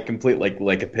sound like complete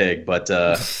like a pig, but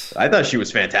I thought she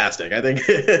was fantastic. I think,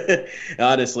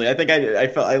 honestly, I think I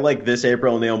felt I like this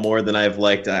April O'Neil more than I've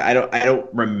liked. I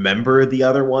don't remember the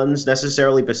other ones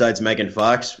necessarily besides Megan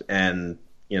Fox, and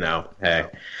hey,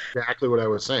 exactly what I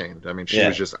was saying. I mean, she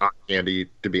was just eye candy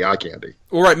to be eye candy.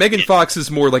 All right, Megan Fox is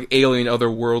more like alien,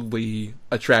 otherworldly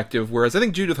attractive, whereas I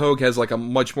think Judith Hogue has like a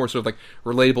much more sort of like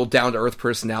relatable, down-to-earth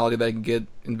personality that I can get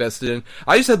invested in.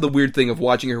 I just had the weird thing of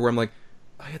watching her where I'm like,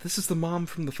 oh yeah, this is the mom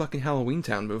from the fucking Halloween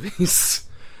Town movies.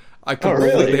 I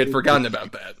completely had forgotten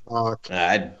about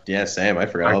that. Yeah, same. I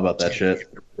forgot all about that shit.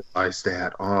 Realize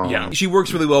that. Yeah, she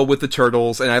works really well with the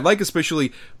turtles, and I like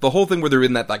especially the whole thing where they're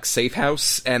in that like safe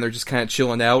house and they're just kind of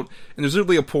chilling out. And there's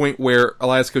literally a point where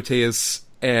Elias Koteas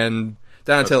and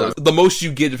Donatello, the most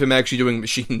you get of him actually doing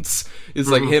machines is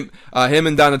like him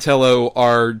and Donatello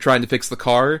are trying to fix the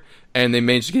car, and they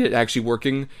manage to get it actually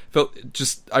working.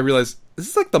 I realized this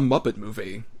is like the Muppet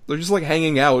movie. They're just like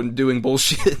hanging out and doing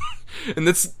bullshit. And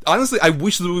that's honestly, I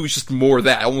wish the movie was just more of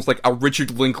that, almost like a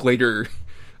Richard Linklater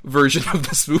version of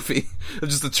this movie, of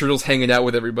just the turtles hanging out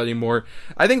with everybody more.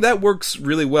 I think that works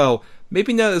really well.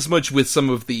 Maybe not as much with some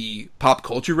of the pop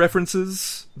culture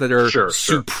references that are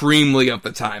supremely of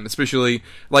the time, especially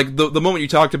like the moment you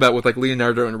talked about with like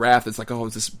Leonardo and Raph. It's like, oh,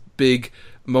 it's this big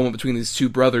moment between these two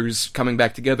brothers coming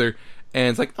back together, and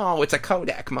it's like, oh, it's a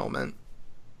Kodak moment.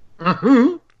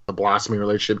 Mm-hmm. The blossoming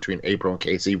relationship between April and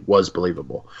Casey was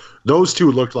believable. Those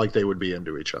two looked like they would be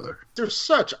into each other. They're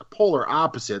such polar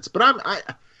opposites, but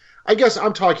I guess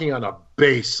I'm talking on a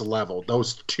base level.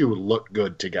 Those two look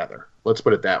good together. Let's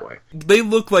put it that way. They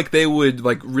look like they would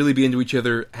like really be into each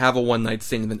other, have a one night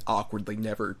stand, and then awkwardly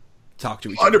never talk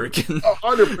to each other again.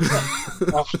 100%.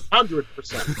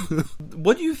 100%.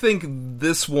 What do you think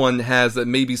this one has that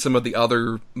maybe some of the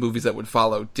other movies that would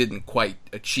follow didn't quite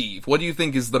achieve? What do you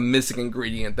think is the missing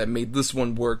ingredient that made this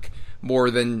one work more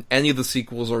than any of the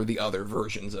sequels or the other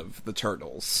versions of the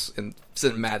Turtles, in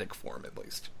cinematic form at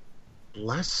least?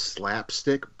 Less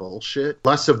slapstick bullshit.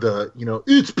 Less of the,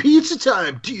 it's pizza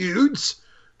time, dudes!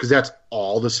 Because that's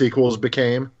all the sequels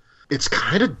became. It's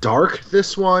kind of dark,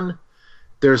 this one.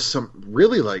 There's some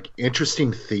really like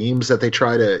interesting themes that they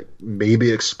try to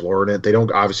maybe explore in it. They don't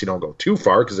go too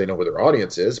far because they know where their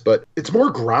audience is, but it's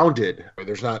more grounded.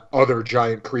 There's not other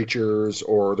giant creatures,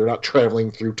 or they're not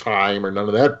traveling through time, or none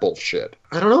of that bullshit.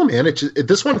 I don't know, man.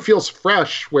 This one feels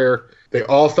fresh, where they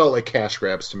all felt like cash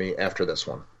grabs to me after this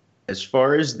one. As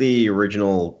far as this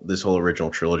whole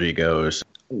original trilogy goes,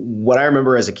 what I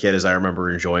remember as a kid is I remember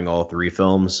enjoying all three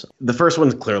films. The first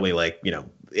one's clearly like,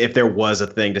 if there was a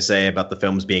thing to say about the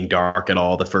films being dark at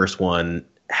all, the first one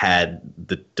had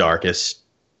the darkest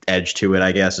edge to it,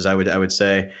 I guess, as I would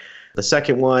say. The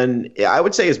second one, I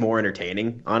would say, is more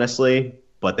entertaining, honestly,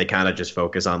 but they kind of just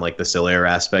focus on like the sillier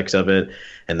aspects of it,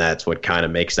 and that's what kind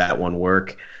of makes that one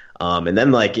work. And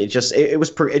then like it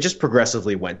just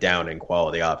progressively went down in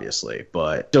quality, obviously.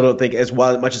 But I don't think as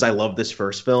much as I love this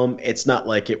first film, it's not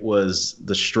like it was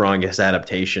the strongest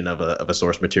adaptation of a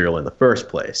source material in the first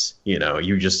place.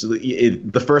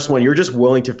 The first one, you're just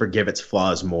willing to forgive its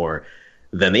flaws more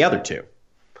than the other two.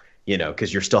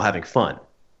 Because you're still having fun.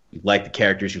 You like the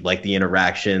characters, you like the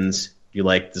interactions, you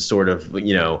like the sort of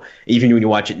even when you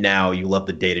watch it now, you love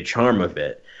the dated charm of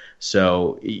it.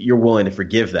 So you're willing to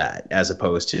forgive that, as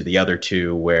opposed to the other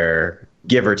two where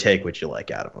give or take what you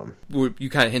like out of them. You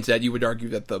kind of hinted at, you would argue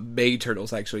that the Bay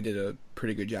Turtles actually did a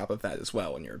pretty good job of that as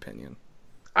well, in your opinion.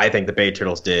 I think the Bay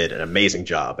Turtles did an amazing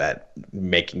job at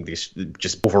making these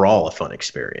just overall a fun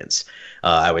experience.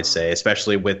 I would say,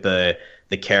 especially with the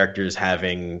characters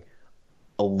having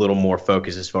a little more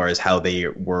focus as far as how they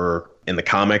were in the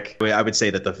comic. I would say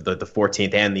that the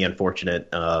 14th and the unfortunate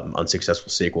unsuccessful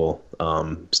sequel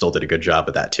still did a good job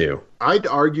of that too. I'd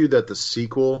argue that the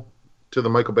sequel to the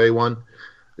Michael Bay one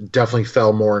definitely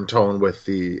fell more in tone with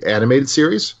the animated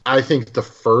series. I think the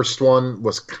first one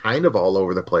was kind of all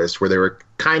over the place, where they were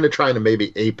kind of trying to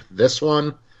maybe ape this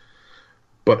one,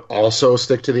 but also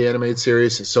stick to the animated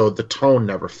series. So the tone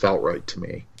never felt right to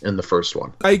me in the first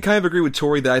one. I kind of agree with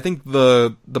Tori that I think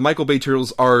the Michael Bay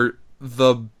Turtles are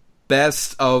the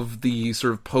best of the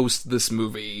sort of post this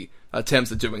movie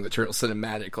attempts at doing the Turtles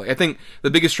cinematically. I think the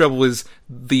biggest trouble is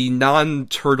the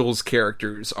non-Turtles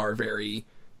characters are very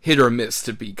hit or miss,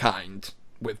 to be kind,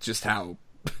 with just how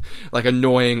like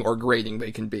annoying or grating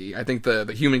they can be. I think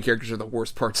the human characters are the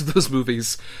worst parts of those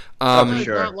movies.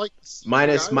 Sure.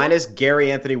 Minus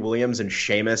Gary Anthony Williams and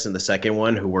Seamus in the second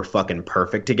one, who were fucking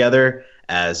perfect together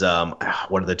as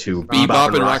what are the two?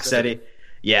 Bebop and Rocksteady.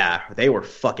 Yeah, they were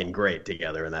fucking great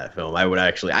together in that film.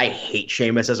 I hate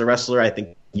Sheamus as a wrestler. I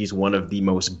think he's one of the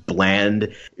most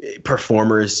bland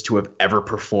performers to have ever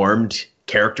performed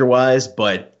character-wise,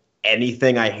 but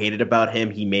anything I hated about him,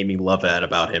 he made me love that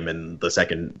about him in the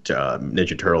second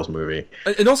Ninja Turtles movie.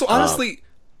 And also, honestly,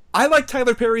 I like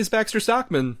Tyler Perry's Baxter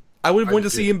Stockman. I would have wanted to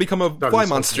see him become a fly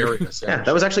monster. Yeah,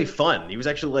 that was actually fun. He was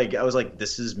actually like, I was like,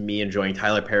 this is me enjoying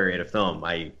Tyler Perry at a film.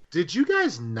 Did you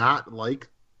guys not like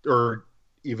or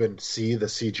even see the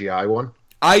CGI one?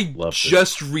 I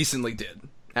just recently did,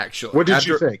 actually. What did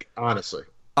you think, honestly?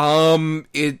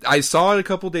 I saw it a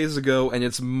couple days ago, and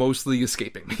it's mostly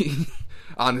escaping me.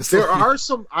 Honestly,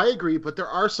 I agree, but there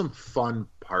are some fun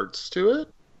parts to it.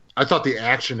 I thought the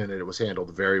action in it was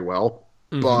handled very well,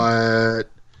 but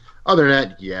other than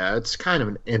that, yeah, it's kind of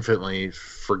an infinitely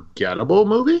forgettable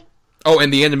movie. Oh,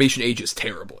 and the animation ages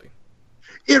terribly.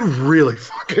 It really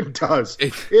fucking does.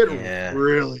 It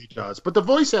really does. But the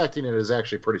voice acting in it is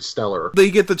actually pretty stellar.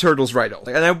 They get the turtles right.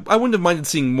 And I wouldn't have minded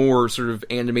seeing more sort of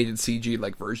animated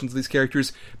CG-like versions of these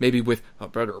characters, maybe with a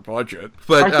better budget.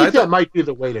 But I think that might be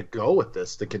the way to go with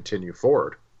this to continue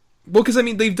forward. Well, because, I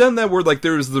mean, they've done that where, like,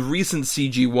 there's the recent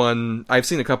CG one I've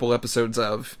seen a couple episodes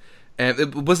of, and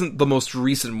it wasn't the most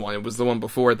recent one, it was the one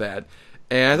before that.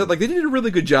 And I thought, like, they did a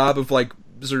really good job of, like,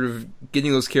 sort of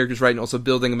getting those characters right and also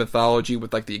building a mythology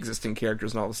with, like, the existing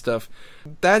characters and all this stuff.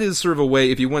 That is sort of a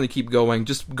way, if you want to keep going,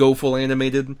 just go full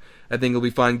animated. I think it'll be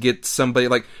fine. Get somebody,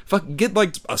 like, get,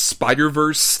 like, a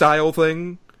Spider-Verse style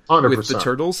thing 100%. With the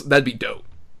Turtles. That'd be dope.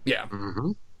 Yeah.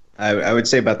 Mm-hmm. I would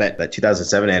say about that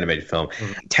 2007 animated film.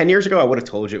 10 years ago, I would have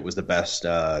told you it was the best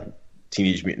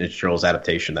Teenage Mutant Ninja Turtles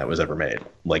adaptation that was ever made,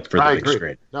 like for the big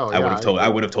screen. No, I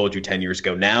would have told you 10 years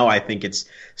ago. Now I think it's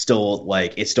still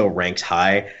it still ranks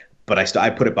high, but I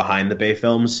put it behind the Bay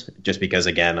films just because,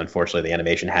 again, unfortunately, the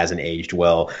animation hasn't aged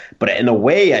well. But in a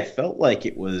way, I felt like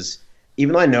it was,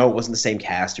 even though I know it wasn't the same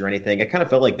cast or anything, I kind of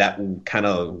felt like that kind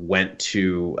of went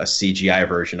to a CGI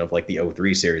version of like the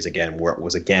 03 series again, where it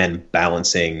was again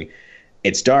balancing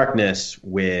its darkness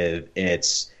with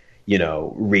its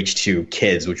reach to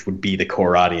kids, which would be the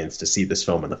core audience to see this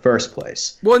film in the first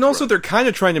place. Well, and also they're kind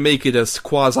of trying to make it a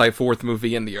quasi-fourth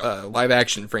movie in the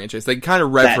live-action franchise. They kind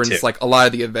of reference like a lot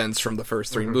of the events from the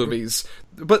first three movies.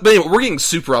 But anyway, we're getting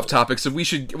super off topic, so we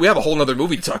have a whole other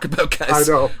movie to talk about, guys.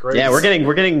 I know. Great. Yeah, we're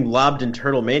getting lobbed in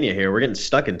Turtle Mania here. We're getting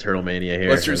stuck in Turtle Mania here.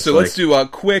 That's true. So let's do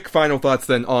quick final thoughts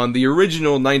then on the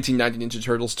original 1990 Ninja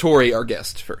Turtles. Tori, our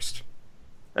guest, first.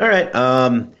 All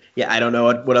right. Yeah, I don't know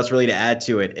what else really to add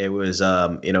to it. It was,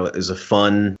 it was a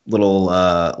fun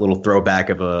little throwback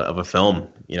of a film.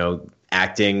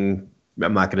 Acting,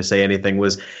 I'm not going to say anything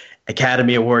was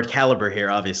Academy Award caliber here,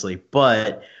 obviously.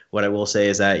 But what I will say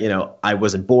is that, I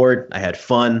wasn't bored. I had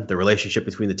fun. The relationship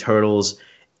between the turtles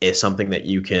is something that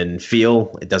you can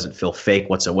feel. It doesn't feel fake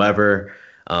whatsoever.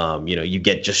 You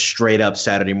get just straight up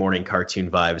Saturday morning cartoon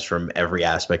vibes from every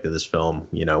aspect of this film,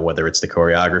 whether it's the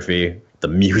choreography, the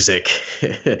music,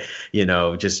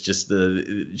 just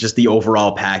the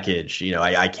overall package.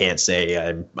 I can't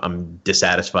say I'm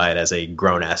dissatisfied as a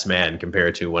grown ass man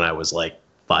compared to when I was like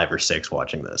 5 or 6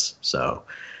 watching this. So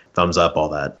thumbs up, all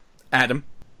that. Adam.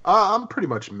 I'm pretty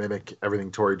much mimic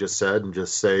everything Tori just said and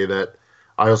just say that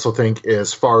I also think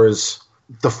as far as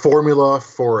the formula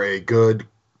for a good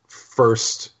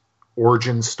first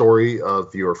origin story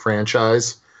of your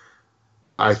franchise,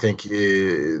 I think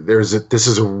this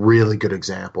is a really good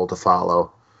example to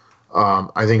follow.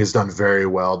 I think it's done very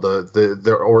well.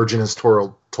 The origin is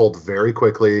told very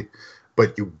quickly,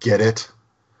 but you get it.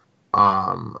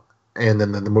 And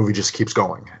then the movie just keeps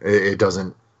going. It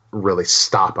doesn't really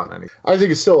stop on anything. I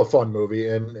think it's still a fun movie.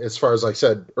 And as far as I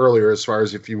said earlier, as far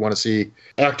as if you want to see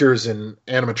actors in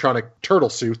animatronic turtle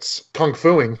suits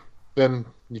kung-fuing, then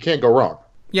you can't go wrong.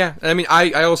 Yeah, I mean,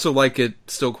 I also like it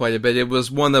still quite a bit. It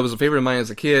was one that was a favorite of mine as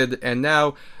a kid, and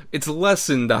now it's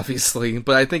lessened, obviously,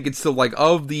 but I think it's still, like,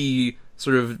 of the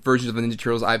sort of versions of the Ninja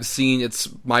Turtles I've seen, it's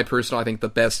my personal, I think, the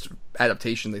best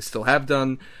adaptation they still have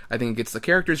done. I think it gets the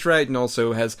characters right, and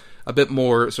also has a bit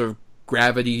more sort of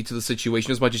gravity to the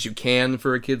situation as much as you can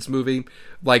for a kid's movie.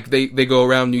 Like, they go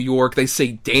around New York, they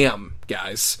say, "Damn,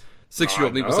 guys."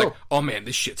 6-year-old me was like, "Oh man,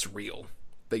 this shit's real."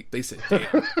 They said,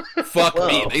 "Damn." Fuck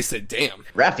me. They said, "Damn."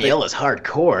 Raphael is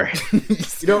hardcore.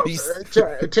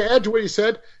 To add to what you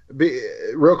said,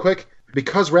 real quick,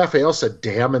 because Raphael said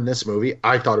 "damn" in this movie,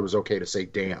 I thought it was okay to say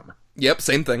 "damn." Yep,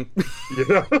 same thing.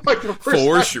 Like the first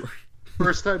For time, sure.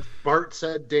 first time Bart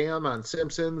said damn on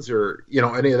Simpsons or,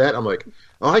 any of that, I'm like,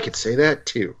 oh, I could say that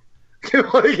too.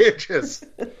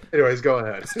 Anyways, go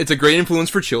ahead. It's a great influence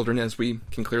for children, as we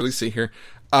can clearly see here.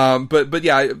 But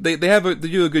yeah, they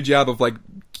do a good job of like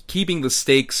keeping the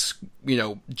stakes,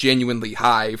 genuinely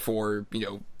high for,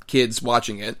 kids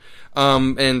watching it.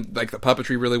 And like the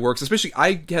puppetry really works. Especially,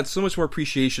 I had so much more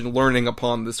appreciation learning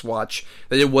upon this watch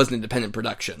that it was an independent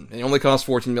production. It only cost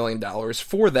 $14 million.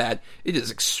 For that, it is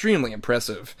extremely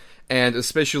impressive. And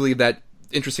especially that,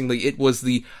 interestingly, it was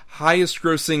the highest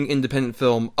grossing independent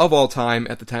film of all time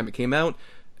at the time it came out,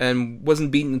 and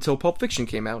wasn't beaten until Pulp Fiction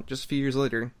came out just a few years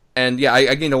later. And yeah,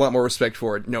 I gained a lot more respect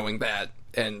for it knowing that,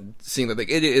 and seeing that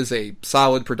it is a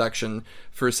solid production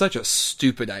for such a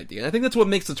stupid idea. And I think that's what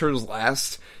makes the Turtles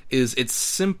last, is it's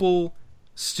simple,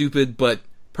 stupid, but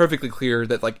perfectly clear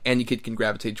that like any kid can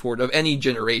gravitate toward, of any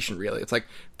generation really. It's like,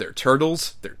 they're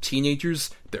turtles, they're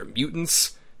teenagers, they're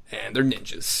mutants, and they're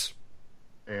ninjas.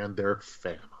 And their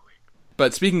family.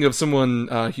 But speaking of someone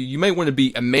who you might want to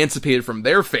be emancipated from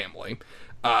their family,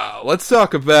 let's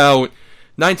talk about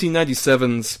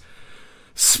 1997's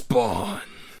Spawn.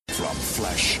 From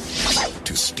flesh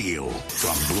to steel,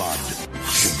 from blood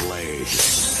to blade,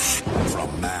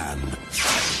 from man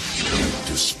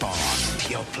to Spawn.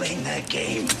 You're playing that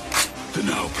game. Then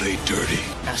I'll play dirty.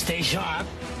 Now stay sharp.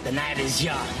 The night is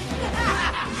young.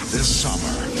 This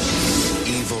summer,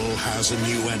 evil has a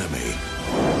new enemy.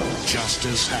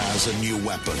 Justice has a new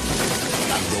weapon.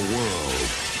 And the world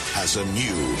has a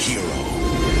new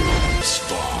hero.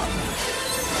 Spawn.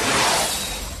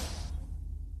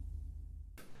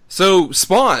 So,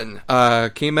 Spawn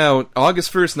came out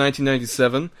August 1st,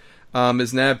 1997,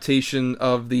 is an adaptation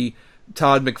of the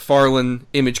Todd McFarlane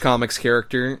Image Comics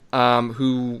character,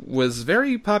 who was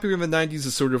very popular in the 90s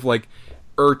as sort of like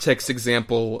Urtext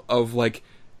example of like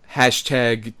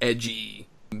hashtag edgy,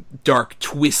 dark,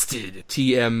 twisted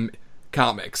TM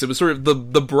comics. It was sort of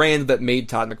the brand that made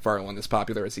Todd McFarlane as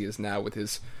popular as he is now with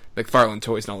his McFarlane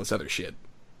toys and all this other shit.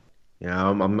 Yeah,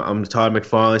 I'm Todd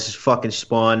McFarlane. This is fucking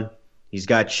Spawn. He's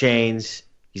got chains.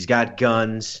 He's got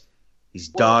guns. He's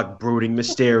dog brooding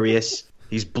mysterious.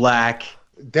 He's black.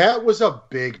 That was a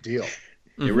big deal.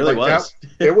 It really was.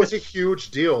 It was a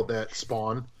huge deal that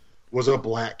Spawn was a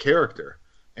black character,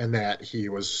 and that he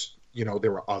was,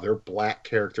 there were other black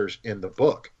characters in the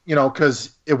book.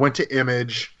 Because it went to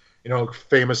Image.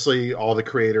 Famously, all the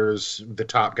creators, the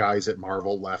top guys at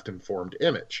Marvel left and formed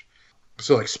Image.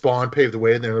 So, like, Spawn paved the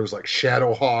way, and then there was, like,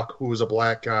 Shadowhawk, who was a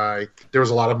black guy. There was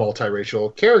a lot of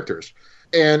multiracial characters.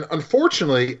 And,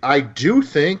 unfortunately, I do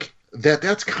think that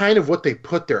that's kind of what they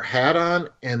put their hat on,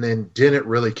 and then didn't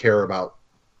really care about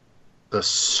the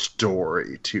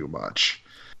story too much.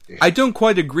 I don't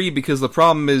quite agree, because the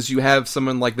problem is you have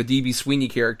someone like the D.B. Sweeney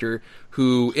character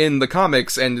who, in the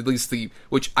comics, and at least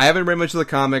which I haven't read much of the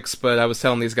comics, but I was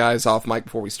telling these guys off mic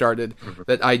before we started,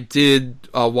 that I did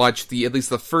watch at least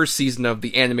the first season of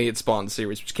the animated Spawn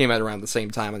series, which came out around the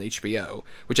same time on HBO,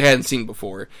 which I hadn't seen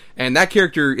before. And that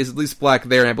character is at least black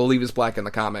there, and I believe is black in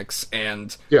the comics,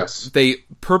 and yes, they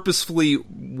purposefully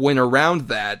went around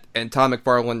that, and Todd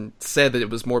McFarlane said that it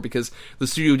was more because the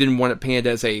studio didn't want it painted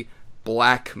as a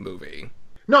black movie.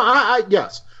 No,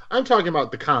 yes. I'm talking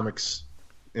about the comics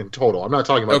in total. I'm not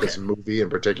talking about this movie in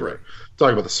particular. Right. I'm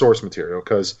talking about the source material,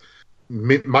 because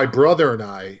my brother and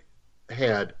I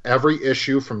had every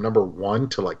issue from number 1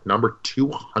 to like number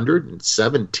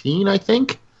 217, I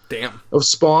think. Damn. Of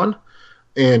Spawn.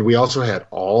 And we also had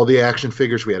all the action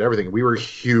figures. We had everything. We were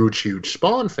huge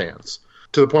Spawn fans,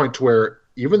 to the point to where,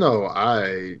 even though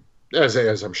as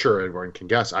I'm sure everyone can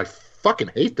guess, I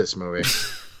fucking hate this movie.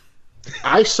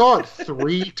 I saw it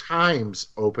 3 times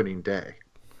opening day.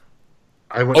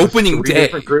 I went opening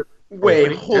day.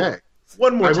 Wait,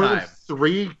 one more time. I went with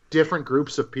 3 different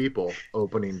groups of people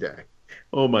opening day.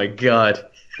 Oh my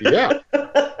god. Yeah.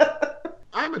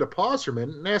 I'm going to pause for a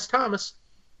minute and ask Thomas,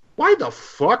 why the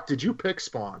fuck did you pick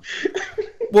Spawn?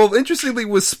 Well, interestingly,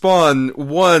 with Spawn,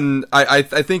 one, I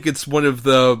think it's one of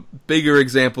the bigger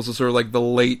examples of sort of like the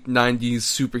late 90s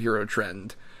superhero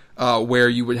trend. Where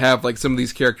you would have like some of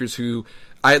these characters who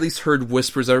I at least heard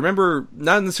whispers. I remember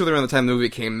not necessarily around the time the movie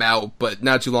came out, but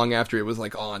not too long after it was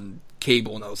like on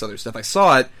cable and all this other stuff. I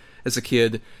saw it as a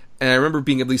kid, and I remember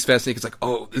being at least fascinated because like,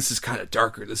 oh, this is kind of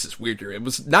darker, this is weirder. It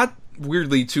was not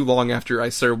weirdly too long after I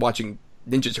started watching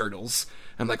Ninja Turtles,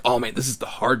 I'm like, oh man, this is the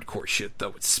hardcore shit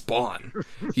though. It's Spawn.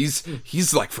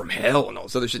 He's like from hell and all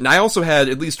this other shit. And I also had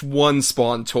at least one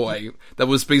Spawn toy that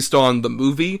was based on the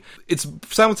movie. It's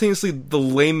simultaneously the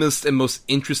lamest and most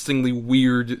interestingly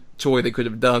weird toy they could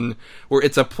have done, where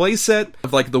it's a playset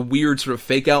of like the weird sort of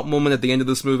fake out moment at the end of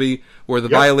this movie where the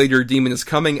Violator demon is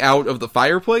coming out of the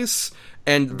fireplace,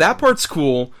 and that part's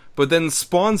cool. But then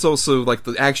Spawn's also like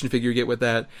the action figure you get with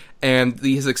that, and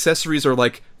his accessories are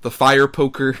like the fire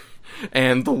poker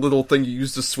and the little thing you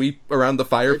use to sweep around the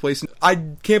fireplace. I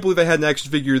can't believe I had an action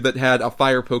figure that had a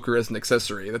fire poker as an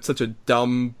accessory. That's such a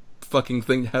dumb fucking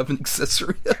thing to have an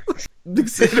accessory.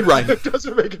 Right. It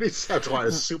doesn't make any sense why a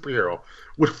superhero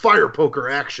with fire poker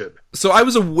action. So I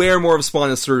was aware more of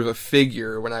Spawn as sort of a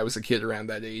figure when I was a kid around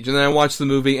that age, and then I watched the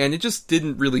movie, and it just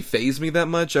didn't really faze me that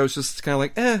much. I was just kind of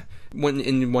like, went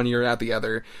in one ear out the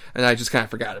other, and I just kind of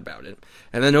forgot about it.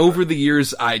 And then over the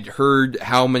years, I'd heard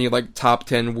how many like top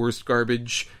 10 worst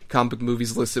garbage comic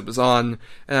movies list it was on,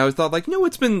 and I was thought like,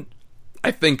 it's been,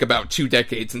 I think, about 2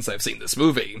 decades since I've seen this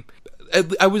movie.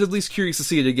 I was at least curious to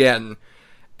see it again.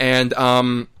 And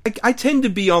I tend to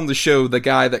be on the show the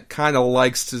guy that kind of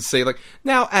likes to say, like,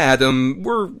 now, Adam,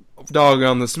 we're dogging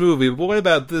on this movie, but what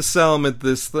about this element,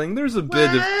 this thing? There's a bit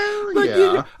of... Like,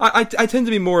 yeah. I tend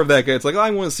to be more of that guy. It's like,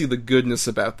 I want to see the goodness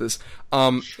about this.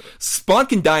 Spawn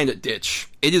can die in a ditch.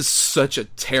 It is such a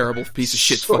terrible piece of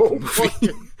shit fucking movie.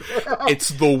 It's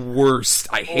the worst.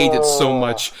 I hate it so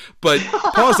much. But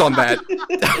pause on that.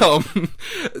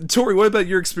 Tori, what about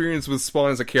your experience with Spawn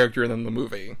as a character and then the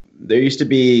movie? There used to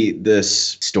be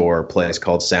this place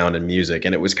called Sound and Music,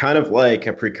 and it was kind of like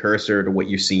a precursor to what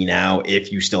you see now,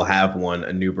 if you still have one,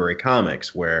 a Newbury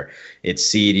Comics, where it's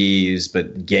CDs,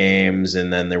 but games,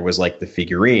 and then there was like the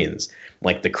figurines,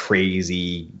 like the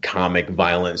crazy comic,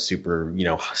 violent, super,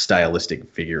 stylistic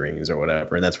figurines or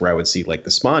whatever. And that's where I would see like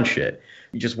the Spawn shit.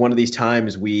 Just one of these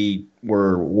times we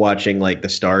were watching like the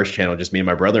Stars Channel, just me and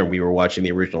my brother, and we were watching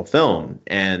the original film,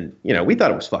 and we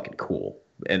thought it was fucking cool.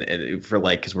 And for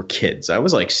like, because we're kids. I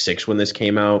was like 6 when this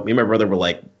came out. Me and my brother were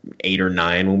like 8 or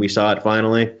 9 when we saw it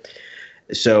finally.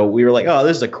 So we were like, oh,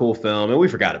 this is a cool film, and we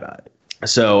forgot about it.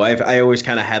 So I always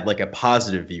kind of had like a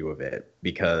positive view of it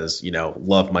because,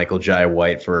 love Michael Jai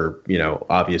White for,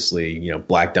 obviously,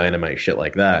 Black Dynamite, shit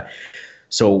like that.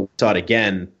 So saw it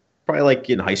again, probably like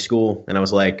in high school, and I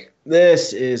was like,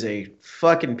 this is a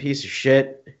fucking piece of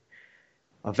shit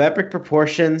of epic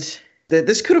proportions.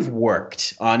 This could have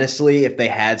worked, honestly, if they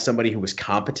had somebody who was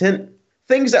competent.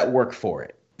 Things that work for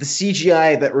it. The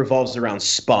CGI that revolves around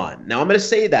Spawn. Now, I'm going to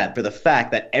say that for the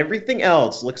fact that everything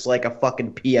else looks like a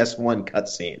fucking PS1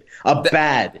 cutscene.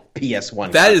 Bad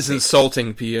PS1 That is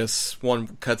insulting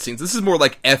PS1 cutscenes. This is more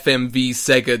like FMV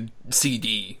Sega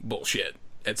CD bullshit.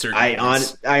 I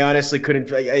honestly couldn't.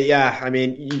 Yeah, I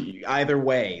mean, either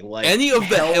way, like any of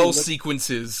the hell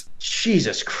sequences.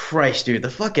 Jesus Christ, dude,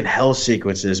 the fucking hell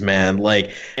sequences, man!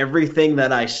 Like everything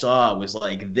that I saw was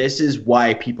like, this is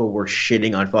why people were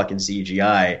shitting on fucking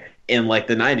CGI in like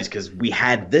the 90s, because we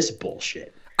had this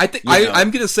bullshit. I think I'm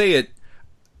gonna say it.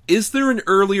 Is there an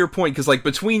earlier point? Because like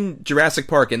between Jurassic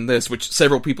Park and this, which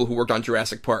several people who worked on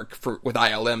Jurassic Park with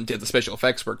ILM did the special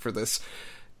effects work for this.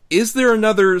 Is there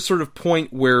another sort of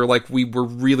point where, like, we were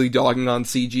really dogging on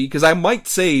CG? Because I might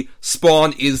say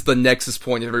Spawn is the nexus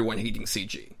point of everyone hating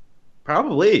CG.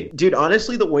 Probably. Dude,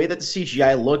 honestly, the way that the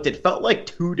CGI looked, it felt like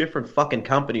 2 different fucking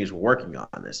companies were working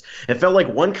on this. It felt like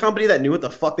one company that knew what the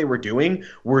fuck they were doing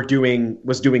was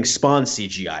doing Spawn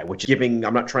CGI, which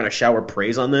I'm not trying to shower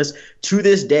praise on this. To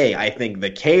this day, I think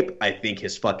the cape, I think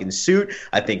his fucking suit,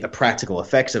 I think the practical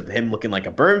effects of him looking like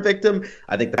a burn victim,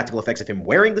 I think the practical effects of him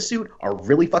wearing the suit are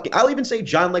really fucking... I'll even say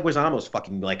John Leguizamo's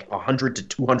fucking like 100 to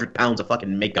 200 pounds of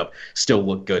fucking makeup still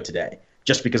look good today.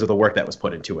 Just because of the work that was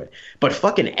put into it. But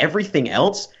fucking everything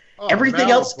else...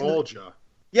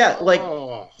 Yeah, like,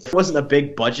 There wasn't a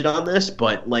big budget on this,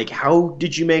 but, like, how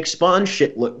did you make Spawn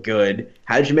shit look good?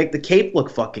 How did you make the cape look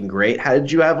fucking great? How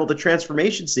did you have all the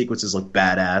transformation sequences look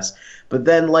badass? But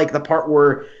then, like, the part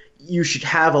where you should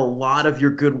have a lot of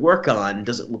your good work on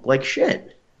doesn't look like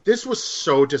shit. This was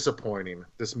so disappointing,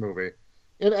 this movie,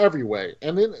 in every way.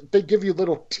 And then they give you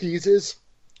little teases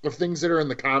of things that are in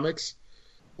the comics.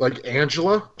 Like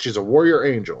Angela, she's a warrior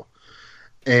angel,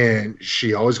 and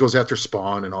she always goes after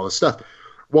Spawn and all this stuff.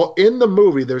 Well, in the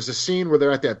movie, there's a scene where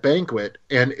they're at that banquet,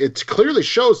 and it clearly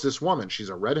shows this woman. She's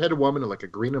a redheaded woman in like a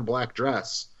green and black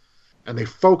dress, and they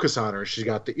focus on her. She's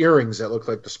got the earrings that look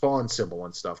like the Spawn symbol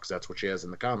and stuff, because that's what she has in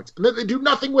the comics. And then they do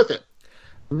nothing with it.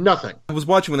 Nothing. I was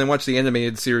watching when I watched the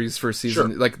animated series first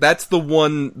season. Sure. Like, that's the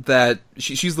one that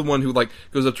she's the one who like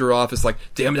goes up to her office like,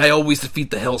 "Damn it, I always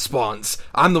defeat the Hellspawns.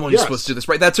 I'm the one who's supposed to do this,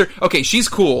 right?" That's her. Okay, she's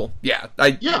cool. Yeah,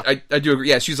 I do agree.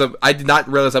 Yeah, I did not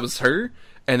realize that was her,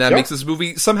 and that makes this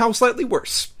movie somehow slightly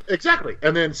worse. Exactly.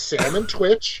 And then Sam and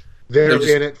Twitch, they're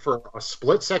in it for a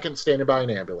split second, standing by an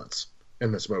ambulance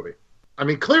in this movie. I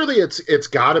mean, clearly it's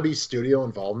got to be studio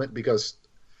involvement, because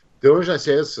the only reason I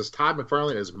say this is Todd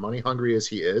McFarlane, as money hungry as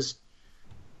he is,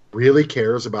 really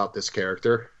cares about this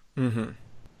character. Mm-hmm.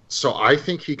 So I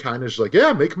think he kind of is like,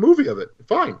 yeah, make a movie of it.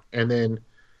 Fine. And then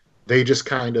they just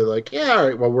kind of like, yeah, all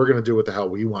right, well, we're going to do what the hell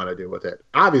we want to do with it.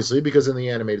 Obviously, because then the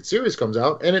animated series comes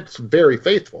out, and it's very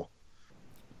faithful.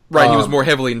 Right, he was more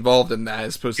heavily involved in that,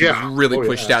 as opposed to he was really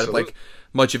pushed out of absolutely. like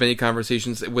much of any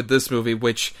conversations with this movie,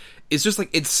 which is just like,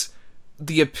 it's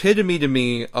the epitome to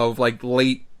me of like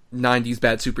late 90s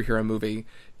bad superhero movie,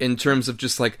 in terms of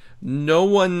just like, no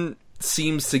one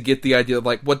seems to get the idea of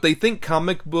like what they think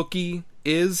comic booky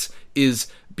is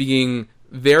being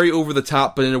very over the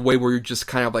top, but in a way where you're just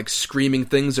kind of like screaming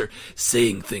things or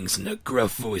saying things in a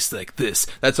gruff voice like this.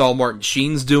 That's all Martin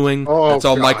Sheen's doing. That's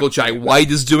all Michael Jai White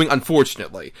is doing,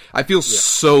 unfortunately. I feel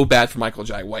so bad for Michael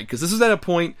Jai White, because this is at a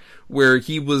point where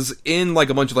he was in like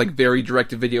a bunch of like very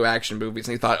direct-to-video action movies,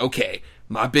 and he thought, okay,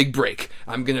 my big break.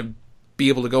 I'm gonna be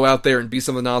able to go out there and be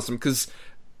something awesome, because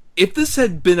if this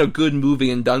had been a good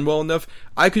movie and done well enough,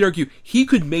 I could argue he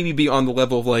could maybe be on the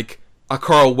level of like a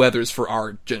Carl Weathers for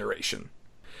our generation.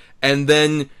 And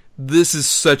then this is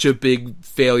such a big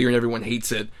failure and everyone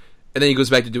hates it. And then he goes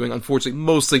back to doing, unfortunately,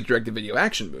 mostly direct-to-video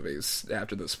action movies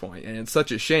after this point. And it's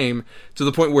such a shame, to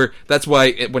the point where that's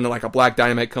why when like a Black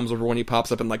Dynamite comes over, when he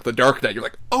pops up in like The Dark Knight, you're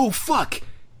like, oh fuck,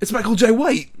 it's Michael Jai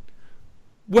White.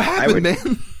 What happened,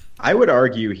 man? I would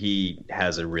argue he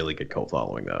has a really good cult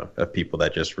following, though, of people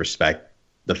that just respect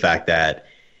the fact that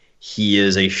he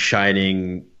is a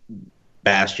shining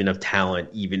bastion of talent,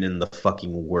 even in the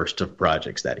fucking worst of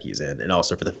projects that he's in, and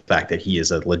also for the fact that he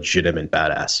is a legitimate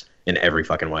badass in every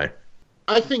fucking way.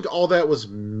 I think all that was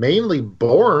mainly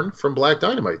born from Black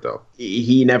Dynamite, though.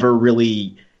 He never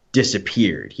really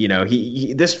disappeared. You know,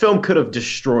 this film could have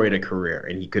destroyed a career,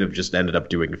 and he could have just ended up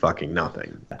doing fucking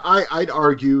nothing. I'd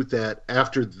argue that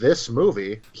after this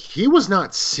movie, he was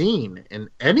not seen in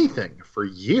anything for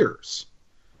years.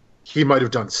 He might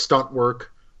have done stunt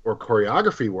work or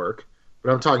choreography work,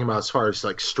 but I'm talking about as far as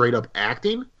like straight up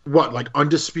acting. What, like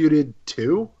Undisputed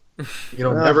 2? You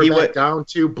know, Never Back Down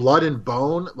 2, Blood and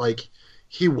Bone. Like,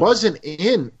 he wasn't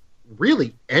in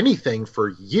really anything for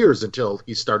years until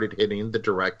he started hitting the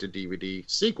direct-to-DVD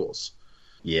sequels.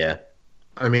 Yeah.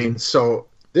 I mean, so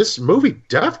this movie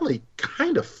definitely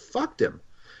kind of fucked him.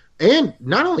 And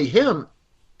not only him,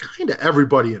 kind of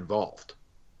everybody involved.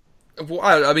 Well,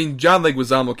 I mean, John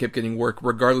Leguizamo kept getting work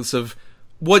regardless of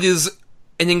what is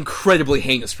an incredibly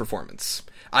heinous performance.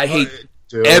 I hate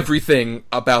everything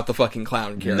about the fucking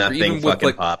clown character. Nothing even fucking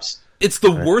with, like, pops. It's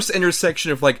the worst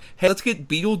intersection of like, hey, let's get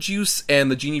Beetlejuice and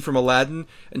the genie from Aladdin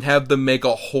and have them make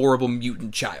a horrible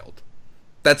mutant child.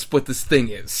 That's what this thing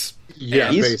is. Yeah,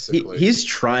 basically. He's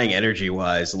trying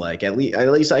energy-wise. Like, at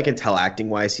least I can tell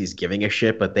acting-wise he's giving a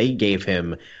shit, but they gave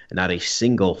him not a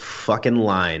single fucking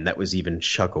line that was even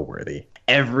chuckle-worthy.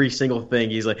 Every single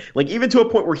thing, he's like even to a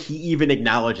point where he even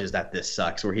acknowledges that this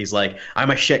sucks, where he's like,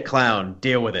 I'm a shit clown,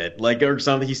 deal with it. Like, or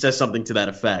something, he says something to that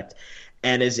effect.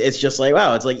 And it's just like,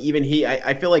 wow, it's like even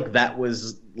I feel like that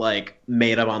was like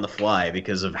made up on the fly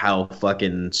because of how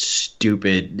fucking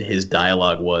stupid his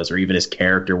dialogue was, or even his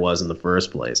character was in the first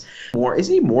place.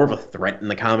 Isn't he more of a threat in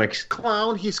the comics?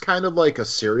 Clown, he's kind of like a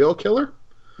serial killer.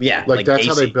 Yeah, like that's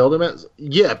how they build him as.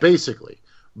 Yeah, basically.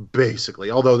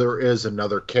 Although there is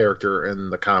another character in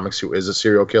the comics who is a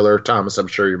serial killer. Thomas, I'm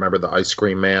sure you remember the Ice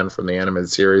Cream Man from the animated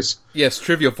series. Yes,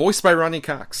 trivia, voiced by Ronnie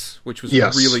Cox, which was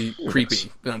really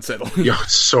creepy and unsettling. Yeah,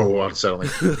 it's so unsettling.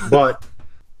 But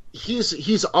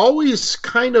he's always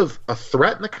kind of a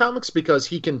threat in the comics because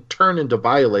he can turn into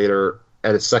Violator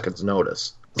at a second's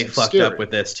notice. They fucked up with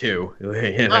this too.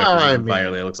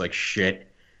 Violator looks like shit.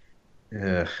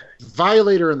 Ugh.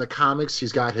 Violator in the comics,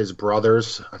 he's got his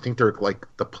brothers. I think they're like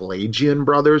the Pelagian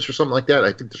brothers or something like that.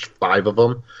 I think there's 5 of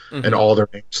them, and all their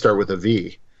names start with a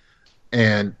V.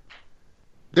 And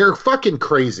they're fucking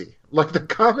crazy. Like, the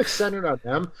comics centered on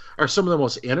them are some of the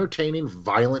most entertaining,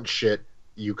 violent shit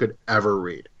you could ever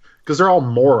read. Because they're all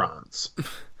morons.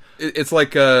 It's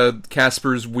like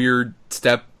Casper's weird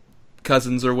step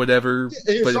cousins or whatever,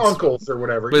 his uncles or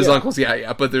whatever. But his uncles,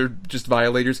 but they're just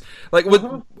violators. Like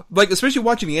especially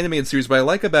watching the animated series. What I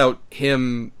like about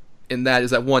him in that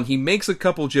is that, one, he makes a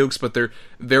couple jokes, but they're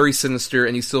very sinister,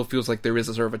 and he still feels like there is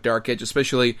a sort of a dark edge,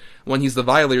 especially when he's the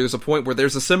Violator. There's a point where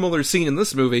there's a similar scene in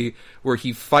this movie where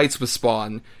he fights with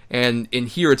Spawn, and in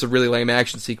here it's a really lame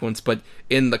action sequence, but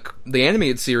in the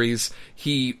animated series,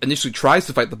 he initially tries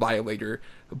to fight the Violator,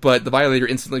 but the Violator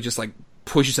instantly just, like,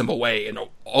 pushes him away and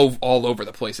all over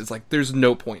the place. It's like, there's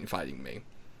no point in fighting me.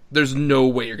 There's no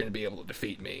way you're going to be able to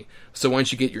defeat me. So why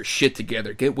don't you get your shit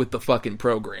together, get with the fucking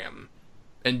program,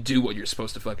 and do what you're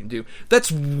supposed to fucking do.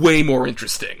 That's way more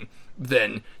interesting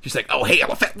than just like, oh, hey,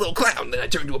 I'm a fat little clown, then I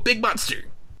turn into a big monster.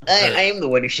 I am the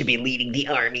one who should be leading the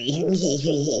army.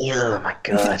 Oh my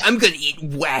god. I'm gonna eat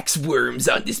wax worms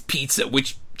on this pizza,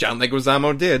 which John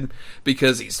Leguizamo did,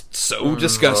 because he's so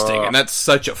disgusting, and that's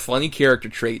such a funny character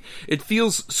trait. It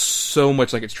feels so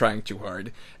much like it's trying too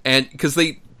hard. And because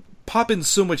they pop in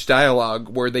so much dialogue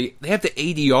where they have to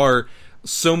ADR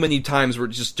so many times where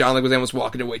just John Leguizamo's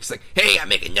walking away, just like, hey, I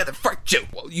make another fart joke.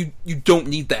 Well, you don't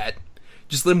need that.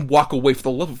 Just let him walk away, for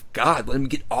the love of God. Let him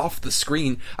get off the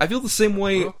screen. I feel the same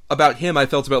way about him I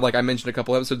felt about, like I mentioned a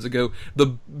couple episodes ago, the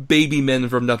baby men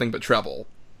from Nothing But Trouble.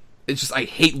 It's just, I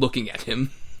hate looking at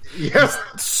him.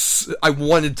 Yes. I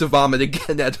wanted to vomit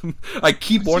again at him. I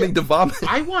keep wanting to vomit.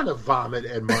 I want to vomit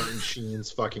at Martin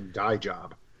Sheen's fucking dye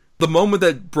job. The moment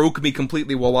that broke me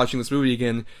completely while watching this movie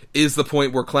again is the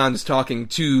point where Clown is talking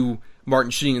to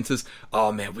Martin Sheen and says,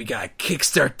 oh man, we gotta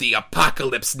kickstart the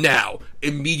apocalypse now.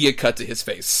 Immediate cut to his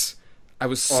face. I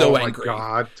was so angry. Oh my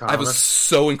God, Thomas. I was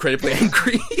so incredibly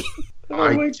angry.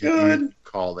 Oh my god.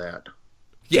 Call that.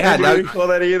 Yeah, I didn't call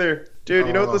that either. Dude,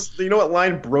 you know what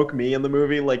line broke me in the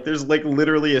movie? Like, there's like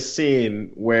literally a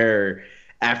scene where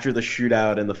after the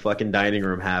shootout in the fucking dining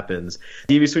room happens,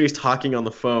 D.B. Sweeney's talking on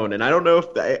the phone, and I don't know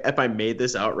if I made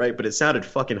this out right, but it sounded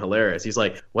fucking hilarious. He's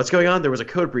like, what's going on? There was a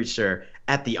code breach, sir,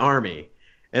 at the army.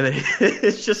 And then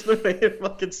it's just the way it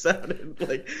fucking sounded.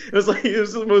 Like, it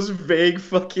was the most vague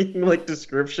fucking, like,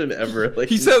 description ever. Like,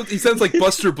 he sounds like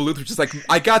Buster Bluth, which is like,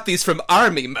 I got these from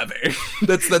Army, mother.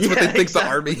 That's what they think the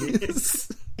Army is.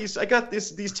 I got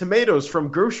these tomatoes from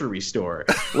grocery store.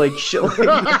 Like, shit like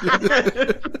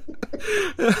that.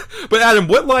 But Adam,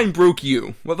 what line broke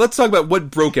you? Well, let's talk about what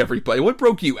broke everybody. What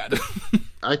broke you, Adam?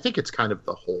 I think it's kind of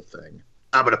the whole thing.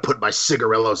 I'm going to put my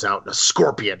cigarillos out in a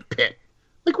scorpion pit.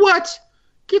 Like, what?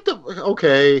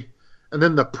 Okay. And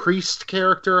then the priest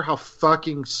character, how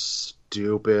fucking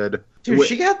stupid. Dude,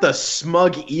 she got the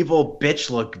smug, evil bitch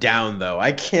look down, though.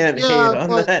 I can't hate on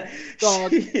that.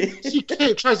 She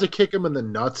tries to kick him in the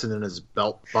nuts and in his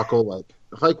belt buckle.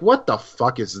 Like, what the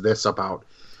fuck is this about?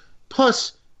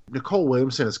 Plus, Nicole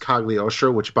Williamson is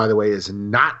Cagliostro, which, by the way, is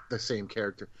not the same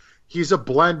character. He's a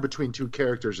blend between two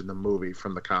characters in the movie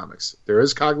from the comics. There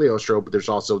is Cagliostro, but there's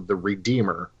also the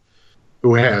Redeemer,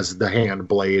 who has the hand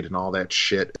blade and all that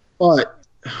shit. But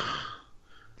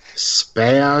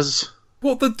Spaz.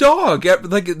 Well, the dog,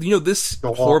 like, this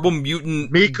horrible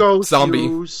mutant Miko zombie.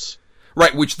 Hughes.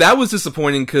 Right, which that was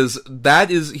disappointing because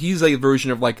he's a version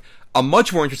of, like, a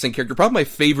much more interesting character. Probably my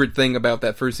favorite thing about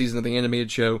that first season of the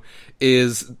animated show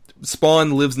is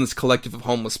Spawn lives in this collective of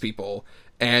homeless people.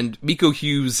 And Miko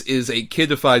Hughes is a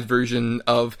kidified version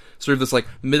of sort of this, like,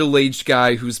 middle-aged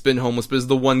guy who's been homeless, but is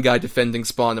the one guy defending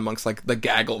Spawn amongst, like, the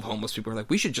gaggle of homeless people. We're like,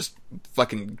 we should just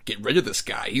fucking get rid of this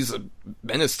guy. He's a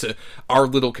menace to our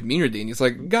little community. And he's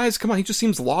like, guys, come on, he just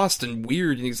seems lost and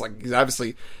weird. And he's like, he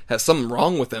obviously has something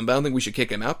wrong with him, but I don't think we should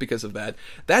kick him out because of that.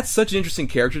 That's such an interesting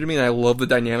character to me, and I love the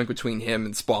dynamic between him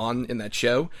and Spawn in that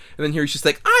show. And then here he's just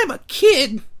like, I'm a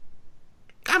kid.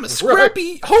 I'm a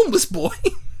scrappy homeless boy.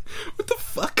 What the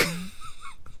fuck?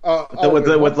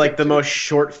 With like the most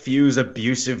short fuse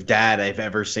abusive dad I've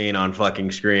ever seen on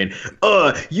fucking screen.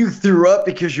 You threw up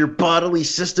because your bodily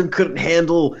system couldn't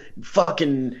handle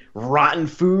fucking rotten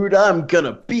food? I'm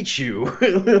gonna beat you.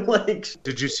 Like,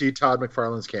 did you see Todd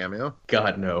McFarlane's cameo?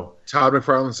 God, no. Todd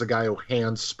McFarlane's the guy who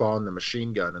hand spawned the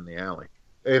machine gun in the alley.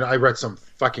 And I read some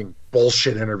fucking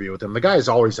bullshit interview with him. The guy is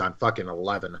always on fucking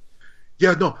 11.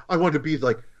 Yeah, no, I wanted to be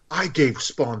like, I gave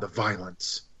Spawn the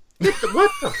violence. What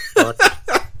the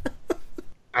fuck?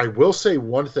 I will say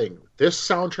one thing. This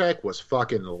soundtrack was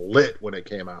fucking lit when it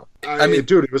came out. I mean,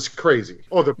 dude, it was crazy.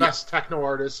 Oh, the best techno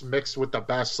artists mixed with the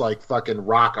best, like, fucking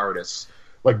rock artists.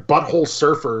 Like Butthole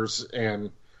Surfers and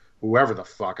whoever the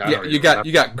fuck. You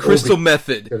got Crystal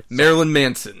Method, Marilyn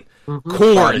Manson,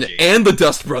 Korn, and the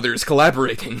Dust Brothers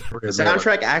collaborating. The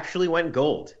soundtrack actually went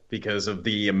gold because of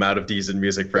the amount of decent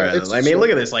music for it. I mean, look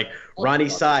at this, like Ronnie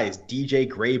Size, DJ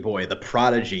Greyboy, The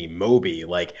Prodigy, Moby,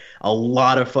 like a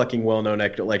lot of fucking well-known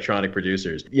electronic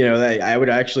producers. You know, I would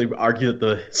actually argue that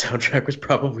the soundtrack was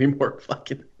probably more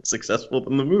fucking successful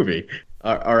than the movie.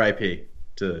 R.I.P.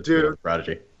 to Dude.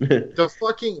 Prodigy.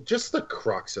 Just the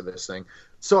crux of this thing.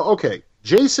 So, okay,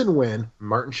 Jason Wynn,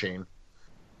 Martin Sheen,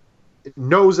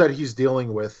 knows that he's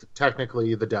dealing with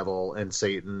technically the devil and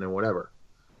Satan and whatever.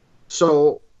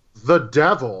 So the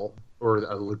devil, or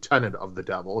a lieutenant of the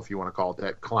devil, if you want to call it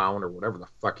that, clown or whatever the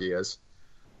fuck he is,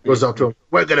 goes up to him,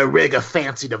 "We're going to rig a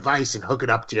fancy device and hook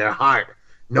it up to your heart.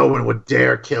 No one would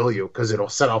dare kill you because it'll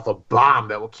set off a bomb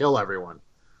that will kill everyone."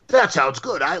 That sounds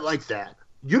good. I like that.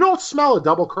 You don't smell a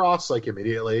double cross like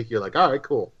immediately. You're like, all right,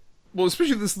 cool. Well,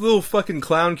 especially this little fucking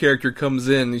clown character comes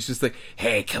in, and he's just like,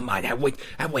 "Hey, come on, I want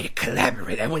to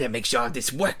collaborate. I want to make sure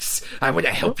this works. I want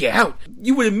to help you out."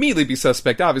 You would immediately be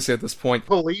suspect, obviously, at this point.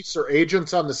 Police or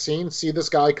agents on the scene see this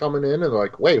guy coming in and they're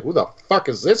like, "Wait, who the fuck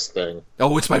is this thing?"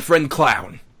 Oh, it's my friend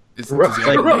Clown. Is his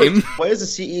Like, other name. why is the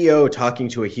CEO talking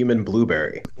to a human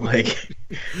blueberry? Like,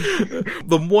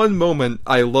 The one moment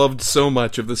I loved so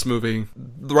much of this movie,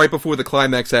 right before the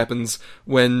climax happens,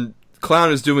 when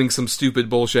Clown is doing some stupid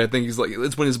bullshit. I think he's like,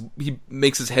 it's when he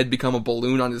makes his head become a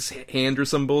balloon on his hand or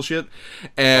some bullshit.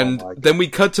 And then we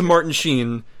cut to Martin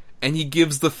Sheen, and he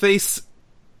gives the face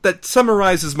that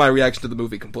summarizes my reaction to the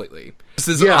movie completely.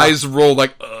 His eyes roll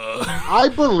like, ugh. I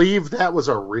believe that was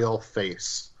a real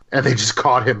face. And they just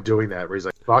caught him doing that, where he's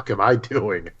like, "Fuck am I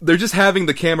doing?" They're just having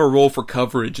the camera roll for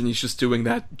coverage, and he's just doing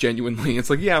that genuinely. It's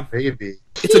like, yeah. Maybe.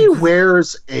 He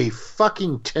wears a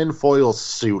fucking tinfoil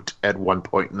suit at one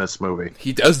point in this movie.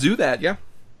 He does do that, yeah.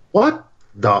 What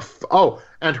the Oh,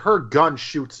 and her gun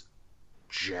shoots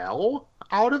gel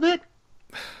out of it?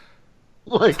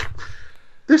 Like,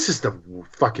 this is the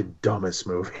fucking dumbest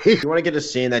movie. you want to get a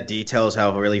scene that details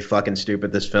how really fucking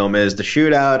stupid this film is? The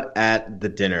shootout at the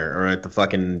dinner or at the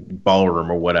fucking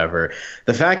ballroom or whatever.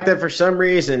 The fact that for some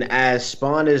reason, as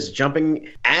Spawn is jumping,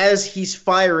 as he's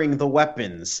firing the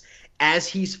weapons, as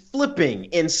he's flipping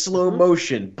in slow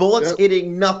motion, bullets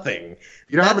hitting nothing.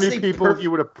 You know how many people you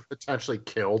would have potentially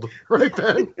killed right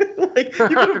then? Like, you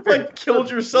could have killed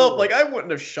yourself. Like, I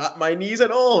wouldn't have shot my knees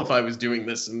at all if I was doing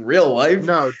this in real life.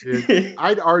 No, dude.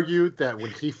 I'd argue that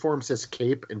when he forms his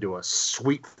cape into a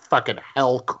sweet fucking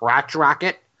hell crotch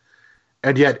rocket,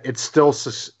 and yet it's still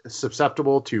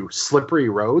susceptible to slippery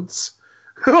roads.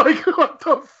 Like, what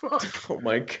the fuck? Oh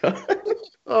my god.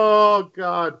 Oh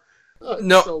god. I'm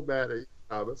No. so mad at you,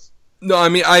 Thomas. No, I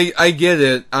mean, I get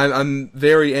it. I'm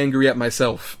very angry at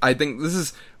myself. I think this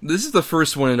is the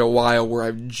first one in a while where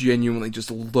I've genuinely just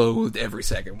loathed every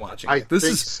second watching it. I think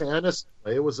Santa's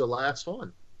Way was the last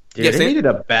one. Dude, they needed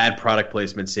a bad product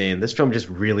placement scene. This film just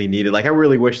really needed, like, I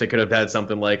really wish they could have had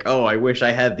something like, "Oh, I wish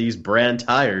I had these brand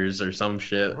tires or some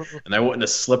shit, and I wouldn't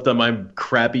have slipped on my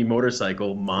crappy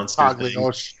motorcycle monster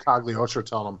thing." Cagliostro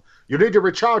tell him, "You need to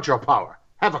recharge your power.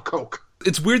 Have a Coke."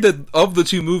 It's weird that of the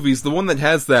two movies, the one that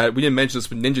has that, we didn't mention this,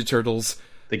 but Ninja Turtles,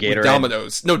 The Gatorade.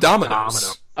 Domino's. No,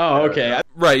 Domino's. Oh, okay.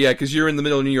 Right, yeah, because you're in the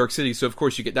middle of New York City, so of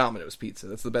course you get Domino's pizza.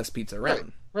 That's the best pizza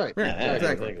around. Right. Yeah,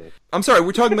 exactly. I'm sorry,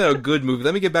 we're talking about a good movie.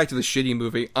 Let me get back to the shitty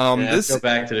movie. Let's go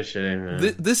back to the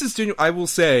shitty. This is, I will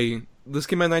say, this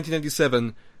came out in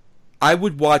 1997. I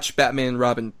would watch Batman and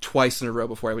Robin twice in a row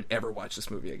before I would ever watch this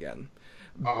movie again.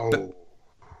 Oh.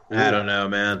 I don't know,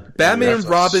 man. Batman and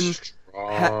Robin...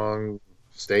 Strong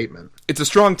statement. It's a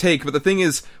strong take, but the thing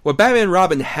is, what Batman and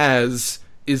Robin has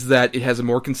is that it has a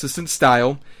more consistent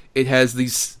style. It has the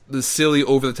silly,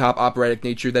 over-the-top operatic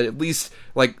nature that at least,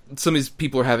 like, some of these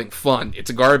people are having fun. It's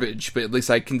a garbage, but at least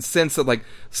I can sense that, like,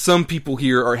 some people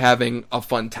here are having a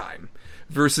fun time.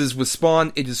 Versus with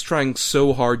Spawn, it is trying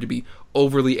so hard to be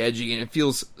overly edgy, and it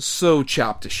feels so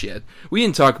chopped to shit. We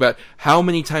didn't talk about how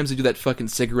many times they do that fucking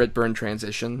cigarette burn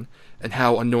transition, and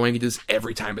how annoying it is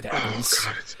every time it happens. Oh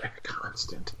god, it's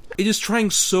constant. It is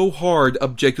trying so hard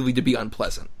objectively to be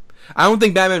unpleasant. I don't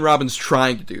think Batman and Robin's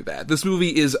trying to do that. This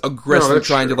movie is aggressively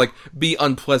trying to, like, be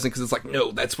unpleasant because it's like,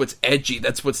 no, that's what's edgy,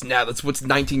 that's what's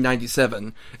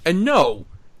 1997. And no,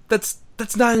 that's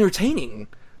not entertaining.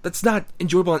 That's not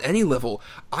enjoyable on any level.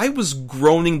 I was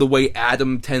groaning the way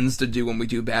Adam tends to do when we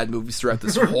do bad movies throughout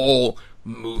this whole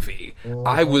movie.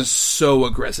 I was so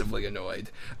aggressively annoyed.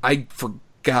 I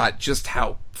forgot just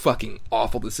how fucking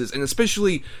awful this is. And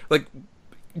especially, like,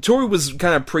 Tori was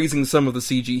kind of praising some of the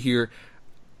CG here.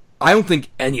 I don't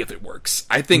think any of it works.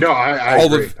 I think I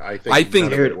agree. I think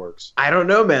none of it works. I don't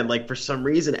know, man. Like, for some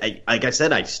reason, like I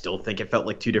said, I still think it felt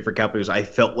like two different companies. I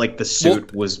felt like the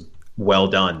suit was well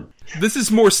done. This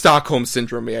is more Stockholm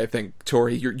Syndrome, I think,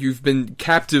 Tori. You've been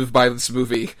captive by this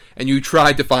movie, and you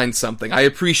tried to find something. I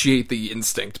appreciate the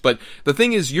instinct, but the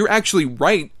thing is, you're actually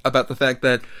right about the fact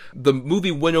that the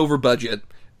movie went over budget,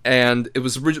 and it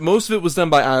was most of it was done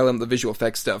by ILM, the visual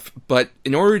effects stuff, but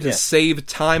in order to save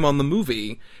time on the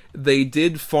movie, they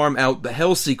did farm out the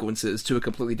hell sequences to a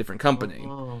completely different company.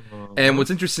 And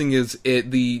what's interesting is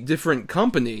the different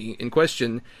company in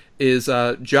question is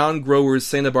John Grower's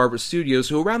Santa Barbara Studios,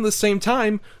 who around the same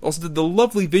time also did the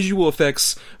lovely visual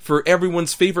effects for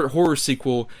everyone's favorite horror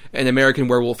sequel, An American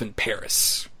Werewolf in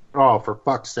Paris. Oh, for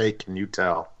fuck's sake, can you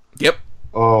tell? Yep.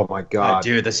 Oh my god.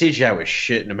 Dude, the CGI was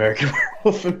shit in American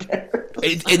Werewolf in Paris.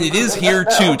 And it is here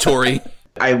too, Tori.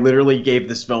 I literally gave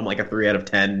this film like a 3 out of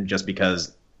 10 just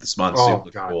because the Spawn suit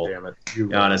looked god cool. damn it.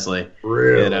 You honestly.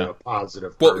 really a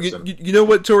positive person. Well, you know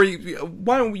what, Tori?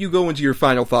 Why don't you go into your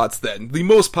final thoughts then? The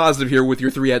most positive here with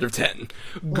your 3 out of 10.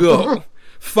 Go.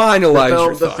 Finalize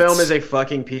your thoughts. The film is a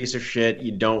fucking piece of shit.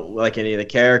 You don't like any of the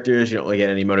characters. You don't like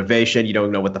any motivation. You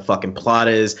don't know what the fucking plot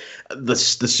is. The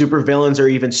supervillains are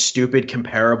even stupid,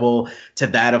 comparable to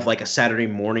that of like a Saturday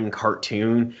morning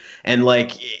cartoon. And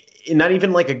like, not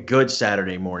even like a good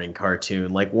Saturday morning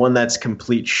cartoon, like one that's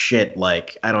complete shit,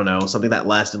 like, I don't know, something that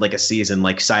lasted like a season,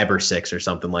 like Cyber 6 or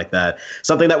something like that.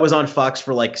 Something that was on Fox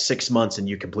for like 6 months and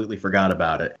you completely forgot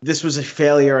about it. This was a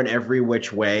failure in every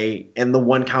which way, and the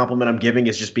one compliment I'm giving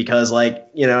is just because, like,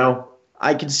 you know,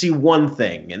 I could see one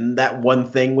thing, and that one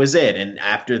thing was it, and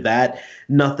after that,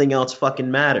 nothing else fucking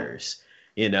matters.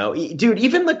 You know? Dude,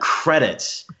 even the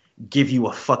credits give you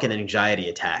a fucking anxiety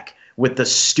attack. With the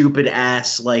stupid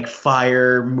ass like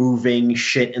fire moving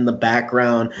shit in the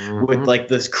background, with like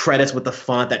this credits with the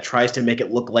font that tries to make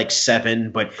it look like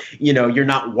Seven, but you know you're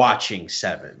not watching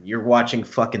Seven, you're watching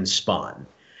fucking Spawn.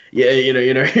 Yeah,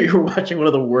 you know you're watching one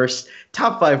of the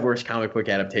top 5 worst comic book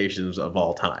adaptations of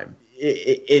all time.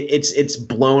 It's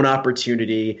blown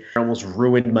opportunity, almost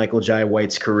ruined Michael Jai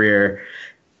White's career.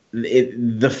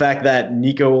 The fact that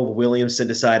Nico Williamson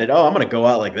decided, I'm gonna go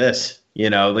out like this.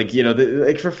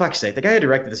 Like for fuck's sake, the guy who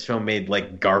directed this film made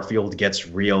like Garfield Gets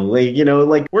Real.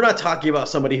 Like, we're not talking about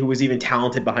somebody who was even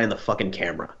talented behind the fucking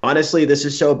camera. Honestly, this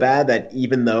is so bad that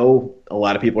even though a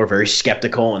lot of people are very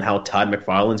skeptical on how Todd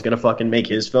McFarlane's gonna fucking make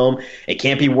his film, it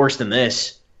can't be worse than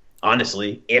this.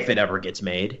 Honestly, if it ever gets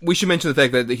made. We should mention the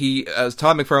fact that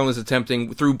Todd McFarlane is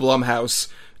attempting through Blumhouse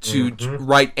to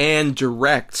write and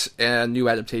direct a new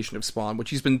adaptation of Spawn,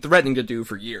 which he's been threatening to do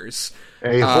for years.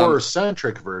 A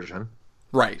horror-centric version.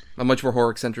 Right, a much more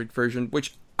horror-centric version,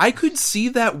 which I could see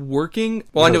that working.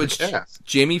 Well, I know it's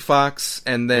Jamie Foxx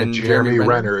and then Jeremy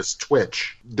Renner is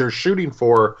Twitch. They're shooting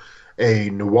for a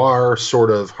noir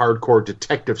sort of hardcore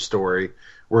detective story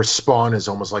where Spawn is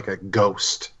almost like a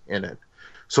ghost in it.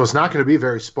 So it's not going to be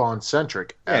very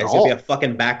Spawn-centric at all. It's going to be a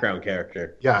fucking background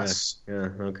character. Yes. Yeah,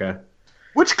 okay.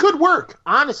 Which could work.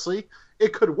 Honestly,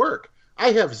 it could work.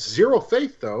 I have zero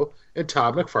faith, though, in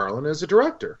Todd McFarlane as a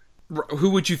director. Who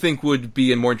would you think would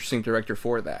be a more interesting director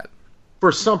for that?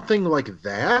 For something like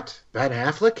that, Ben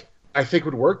Affleck, I think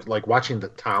would work, like watching The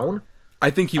Town. I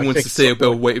think he wants to stay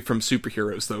away from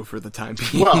superheroes, though, for the time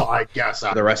being. Well, I guess.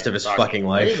 The rest of his fucking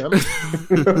life.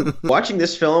 Watching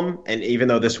this film, and even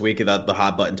though this week the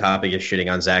hot button topic is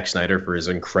shitting on Zack Snyder for his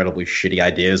incredibly shitty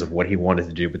ideas of what he wanted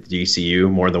to do with the DCU,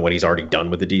 more than what he's already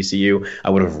done with the DCU, I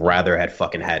would have rather had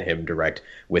him direct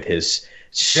with his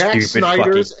Zack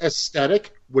Snyder's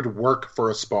aesthetic would work for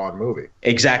a Spawn movie.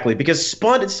 Exactly, because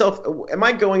Spawn itself, am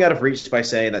I going out of reach by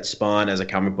saying that Spawn as a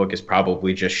comic book is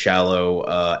probably just shallow,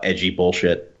 edgy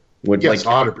bullshit? Yes,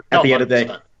 at the end of the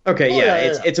day. Okay,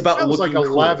 it's about looking like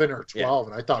 11 cool. or 12,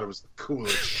 and I thought it was the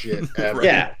coolest shit ever.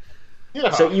 Yeah.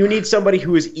 So you need somebody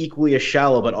who is equally as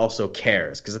shallow but also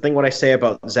cares. Because the thing what I say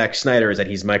about Zack Snyder is that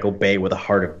he's Michael Bay with a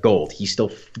heart of gold. He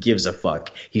still gives a fuck.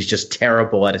 He's just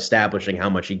terrible at establishing how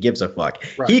much he gives a fuck.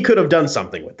 Right. He could have done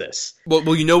something with this.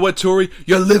 Well, you know what, Tori?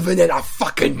 You're living in a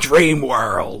fucking dream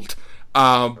world.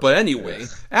 But anyway,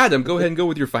 Adam, go ahead and go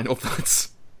with your final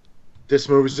thoughts. This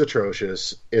movie's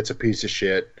atrocious. It's a piece of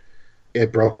shit.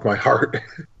 It broke my heart.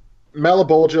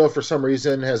 Malabolgia, for some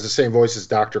reason, has the same voice as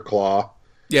Dr. Claw.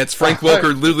 Yeah, it's Frank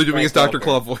Welker literally doing his Dr.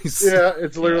 Claw voice. Yeah,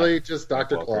 it's literally just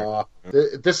Dr. Claw.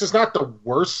 This is not the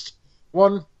worst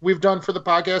one we've done for the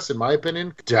podcast, in my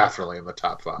opinion. Definitely in the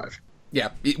top 5. Yeah,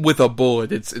 with a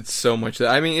bullet, it's so much that...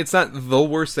 I mean, it's not the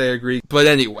worst, I agree. But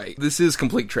anyway, this is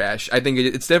complete trash. I think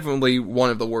it's definitely one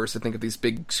of the worst, I think, of these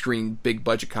big screen, big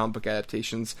budget comic book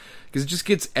adaptations. Because it just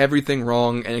gets everything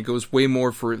wrong, and it goes way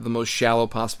more for the most shallow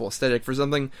possible aesthetic for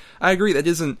something. I agree, that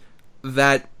isn't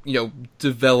that,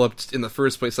 developed in the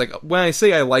first place. Like, when I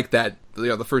say I like that,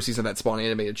 the first season of that Spawn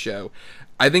animated show,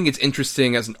 I think it's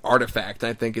interesting as an artifact.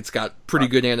 I think it's got pretty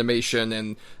good animation,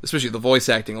 and especially the voice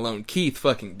acting alone. Keith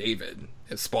fucking David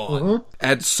as Spawn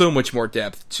adds so much more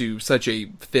depth to such a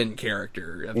thin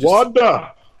character.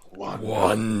 Wanda!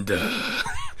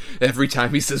 Every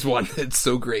time he says Wanda, it's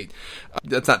so great.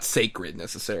 That's not sacred,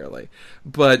 necessarily.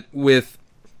 But with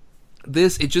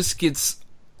This, it just gets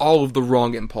all of the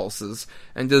wrong impulses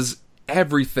and does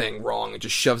everything wrong and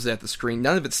just shoves it at the screen.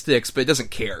 None of it sticks, but it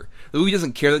doesn't care. The movie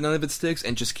doesn't care that none of it sticks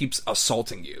and just keeps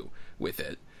assaulting you with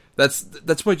it. That's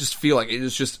what I just feel like. It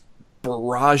is just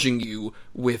barraging you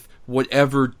with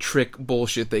whatever trick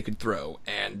bullshit they could throw,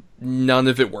 and none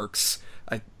of it works.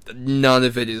 None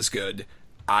of it is good.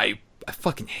 I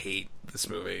fucking hate this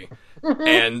movie.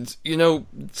 And, you know,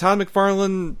 Todd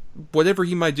McFarlane, whatever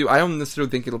he might do, I don't necessarily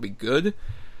think it'll be good.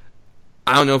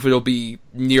 I don't know if it'll be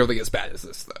nearly as bad as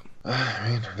this, though. I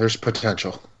mean, there's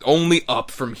potential. Only up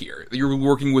from here. You're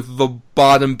working with the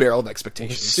bottom barrel of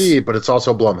expectations. See, but it's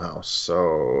also Blumhouse,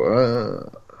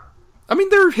 so... I mean,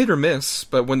 they're hit or miss,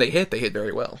 but when they hit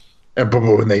very well. And but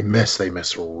when they miss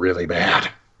really bad.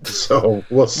 So,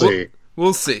 we'll see.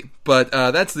 We'll see. But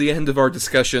that's the end of our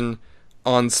discussion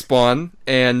on Spawn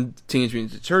and Teenage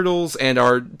Mutant Ninja Turtles and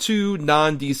our 2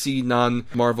 non-DC,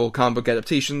 non-Marvel comic book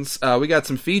adaptations. We got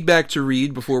some feedback to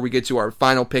read before we get to our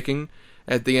final picking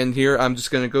at the end here. I'm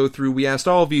just going to go through. We asked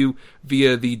all of you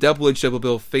via the Double H Double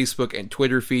Bill Facebook and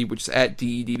Twitter feed, which is at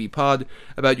DEDBpod,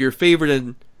 about your favorite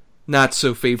and not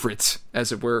so favorite,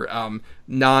 as it were,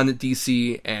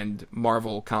 non-DC and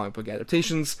Marvel comic book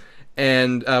adaptations.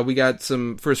 And we got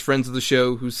some first friends of the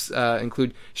show who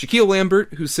include Shaquille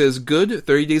Lambert, who says, good,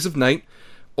 30 Days of Night,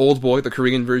 Old Boy, the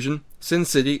Korean version, Sin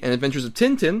City, and Adventures of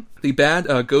Tintin, the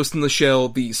bad, Ghost in the Shell,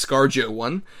 the ScarJo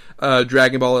one,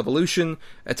 Dragon Ball Evolution,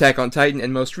 Attack on Titan,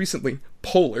 and most recently,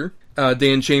 Polar.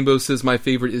 Dan Chambo says, my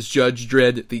favorite is Judge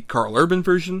Dredd, the Carl Urban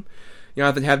version.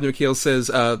 Jonathan Habner-Mikhail says,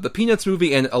 the Peanuts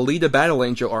movie and Alita Battle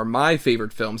Angel are my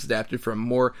favorite films adapted from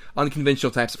more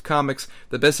unconventional types of comics.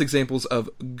 The best examples of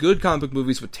good comic book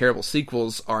movies with terrible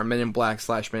sequels are Men in Black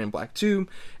 / Men in Black 2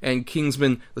 and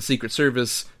Kingsman: The Secret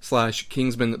Service /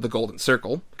 Kingsman: The Golden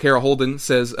Circle. Kara Holden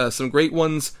says, some great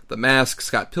ones, The Mask,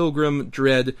 Scott Pilgrim,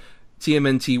 Dredd,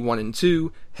 TMNT 1 and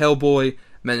 2, Hellboy,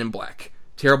 Men in Black.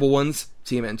 Terrible ones,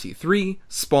 TMNT 3,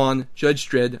 Spawn, Judge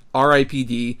Dredd,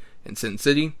 R.I.P.D., and Sin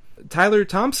City. Tyler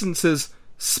Thompson says,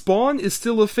 Spawn is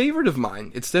still a favorite of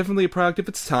mine. It's definitely a product of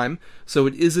its time, so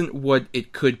it isn't what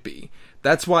it could be.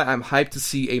 That's why I'm hyped to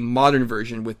see a modern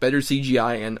version with better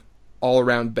CGI and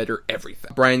all-around better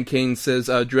everything. Brian Kane says,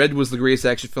 Dredd was the greatest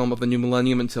action film of the new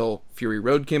millennium until Fury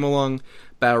Road came along.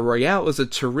 Battle Royale is a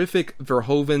terrific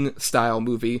Verhoeven-style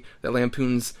movie that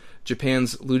lampoons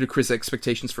Japan's ludicrous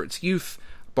expectations for its youth.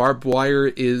 Barbed Wire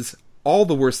is all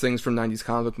the worst things from 90s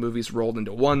comic book movies rolled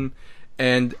into one.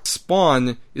 And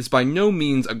Spawn is by no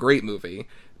means a great movie,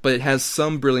 but it has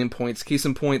some brilliant points. Case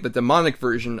in point, the demonic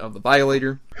version of the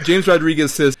Violator. James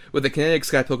Rodriguez says, with the kinetic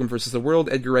Scott Pilgrim vs. the World,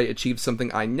 Edgar Wright achieved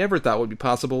something I never thought would be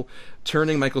possible,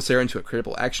 turning Michael Cera into a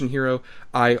credible action hero.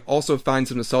 I also find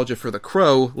some nostalgia for The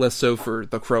Crow, less so for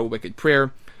The Crow Wicked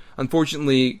Prayer.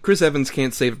 Unfortunately, Chris Evans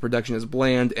can't save a production as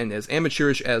bland and as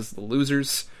amateurish as The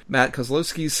Losers. Matt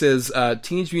Kozlowski says,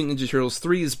 Teenage Mutant Ninja Turtles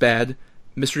 3 is bad,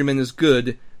 Mystery Men is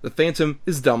good, The Phantom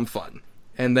is dumb fun.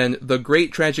 And then The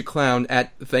Great Tragic Clown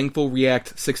at Thankful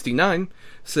React 69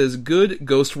 says, good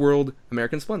Ghost World,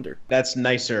 American Splendor. That's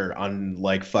nicer on,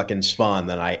 like, fucking Spawn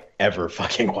than I ever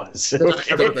fucking was.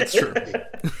 That's true.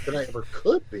 Than I ever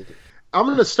could be. I'm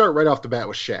going to start right off the bat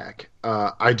with Shaq.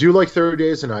 I do like 30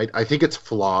 Days a Night. I think it's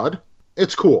flawed.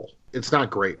 It's cool. It's not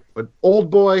great. But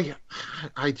Old Boy,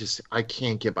 I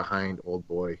can't get behind Old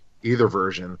Boy. Either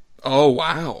version. Oh,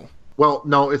 wow. Well,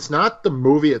 no, it's not the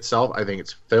movie itself. I think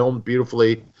it's filmed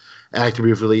beautifully, acted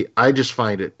beautifully. I just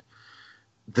find it,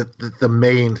 the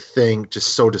main thing,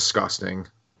 just so disgusting.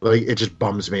 Like, it just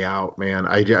bums me out, man.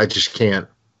 I just can't.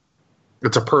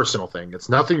 It's a personal thing. It's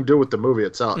nothing to do with the movie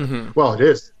itself. Mm-hmm. Well, it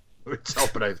is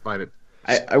itself, but I find it.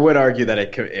 I would argue that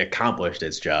it accomplished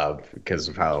its job because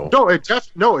of how. No, it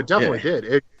definitely did.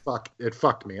 It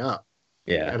fucked me up.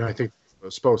 Yeah, and I think it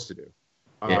was supposed to do.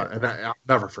 Yeah. And I'll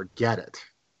never forget it.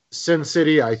 Sin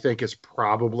City, I think, is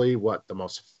probably the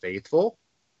most faithful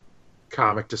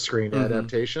comic to screen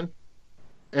adaptation.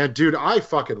 And dude, I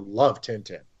fucking love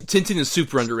Tintin. Tintin is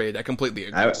super underrated. I completely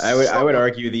agree. I would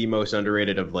argue the most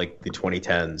underrated of like the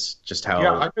 2010s. Just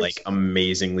how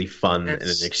amazingly fun and an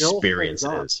experience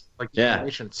it is. Like the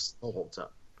animation still holds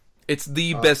up. It's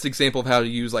the best example of how to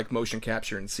use like motion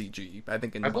capture and CG, I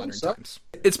think, in modern times.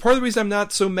 It's part of the reason I'm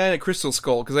not so mad at Crystal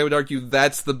Skull, because I would argue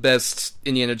that's the best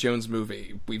Indiana Jones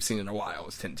movie we've seen in a while,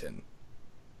 is Tintin.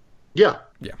 Yeah.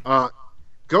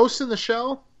 Ghost in the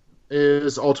Shell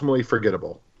is ultimately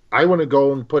forgettable. I want to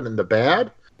go and put in the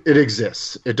bad. It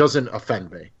exists. It doesn't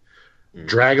offend me.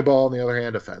 Dragon Ball, on the other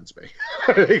hand, offends me.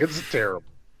 I think it's terrible.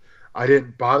 I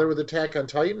didn't bother with Attack on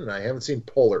Titan, and I haven't seen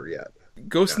Polar yet.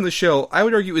 Ghost in the Shell, I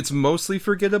would argue it's mostly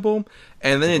forgettable,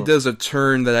 and then it does a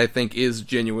turn that I think is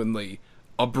genuinely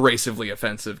abrasively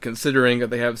offensive, considering that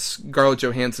they have Scarlett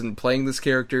Johansson playing this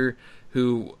character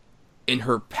who, in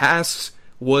her past,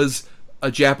 was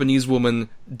a Japanese woman,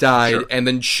 died, and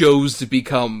then chose to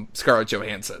become Scarlett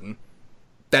Johansson.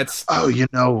 That's... Oh, you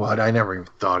know what? I never even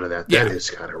thought of that. Yeah. That is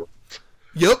kind of...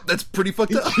 Yep, that's pretty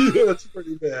fucked up. Yeah, that's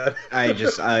pretty bad.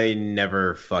 I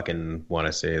never fucking want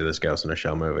to see this Ghost in the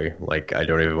Shell movie. Like, I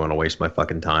don't even want to waste my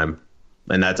fucking time.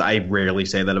 And I rarely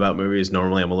say that about movies.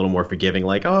 Normally, I'm a little more forgiving,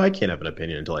 like, oh, I can't have an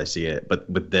opinion until I see it. But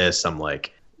with this, I'm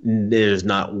like, there's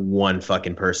not one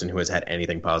fucking person who has had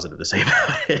anything positive to say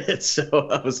about it. So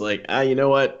I was like, you know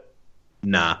what?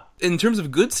 Nah. In terms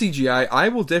of good CGI, I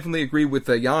will definitely agree with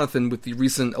Jonathan with the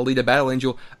recent Alita Battle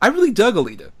Angel. I really dug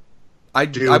Alita.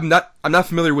 I'm not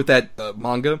familiar with that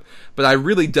manga, but I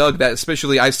really dug that.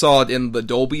 Especially, I saw it in the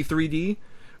Dolby 3D,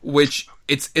 which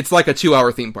it's like a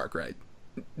 2-hour theme park ride.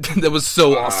 That was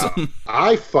so awesome.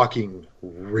 I fucking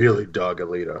really dug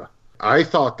Alita. I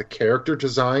thought the character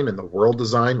design and the world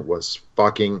design was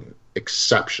fucking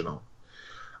exceptional.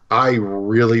 I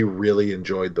really, really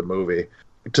enjoyed the movie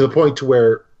to the point to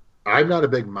where I'm not a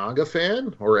big manga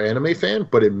fan or anime fan,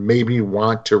 but it made me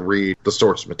want to read the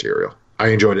source material. I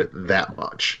enjoyed it that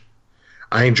much.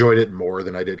 I enjoyed it more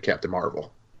than I did Captain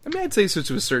Marvel. I mean, I'd say so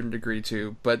to a certain degree,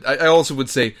 too. But I also would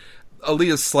say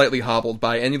Alita's slightly hobbled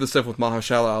by any of the stuff with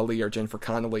Mahershala Ali or Jennifer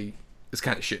Connelly is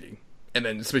kind of shitty. And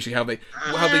then especially how they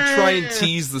try and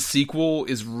tease the sequel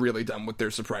is really dumb with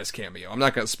their surprise cameo. I'm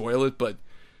not going to spoil it, but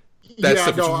that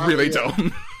stuff is really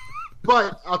dumb.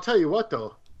 But I'll tell you what,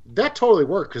 though. That totally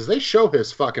worked, because they show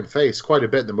his fucking face quite a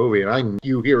bit in the movie, and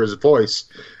you hear his voice,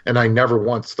 and I never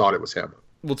once thought it was him.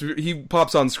 Well, he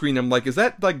pops on screen, I'm like, is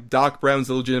that, like, Doc Brown's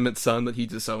illegitimate son that he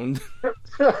disowned?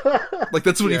 Like,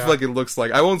 that's what he fucking looks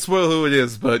like. I won't spoil who it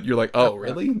is, but you're like, oh,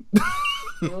 really?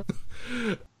 But,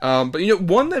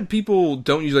 one that people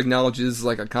don't usually acknowledge is,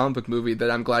 like, a comic book movie that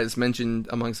I'm glad is mentioned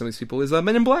among some of these people is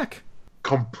Men in Black.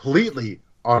 Completely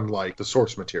unlike the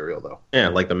source material, though. Yeah,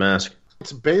 like The Mask.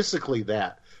 It's basically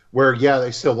that. Where,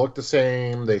 they still look the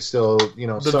same. They still,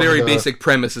 the very basic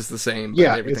premise is the same.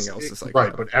 But everything else is like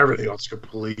right, but everything else is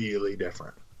completely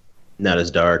different. Not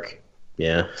as dark.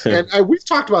 Yeah. And we've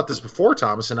talked about this before,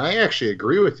 Thomas, and I actually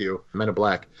agree with you. Men in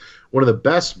Black, one of the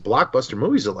best blockbuster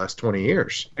movies of the last 20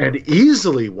 years, and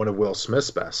easily one of Will Smith's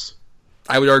best.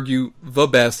 I would argue the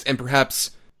best, and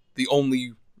perhaps the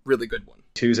only really good one.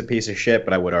 2's a piece of shit,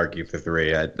 but I would argue for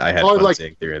 3. I had fun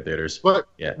seeing 3 in theaters. But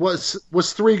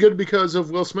was 3 good because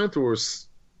of Will Smith, or was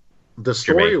the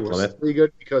story was 3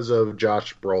 good because of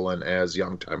Josh Brolin as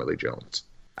young Tommy Lee Jones?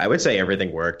 I would say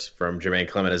everything worked, from Jermaine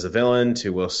Clement as a villain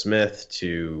to Will Smith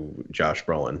to Josh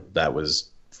Brolin. That was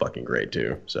fucking great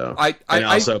too. So I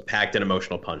also packed an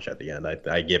emotional punch at the end.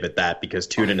 I give it that, because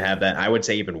 2 didn't have that. I would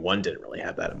say even 1 didn't really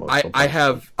have that emotional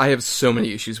punch. I have so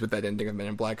many issues with that ending of Men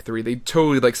in Black 3. They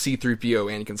totally like C-3PO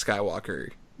Anakin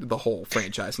Skywalker the whole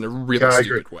franchise in a really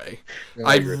stupid way. Yeah,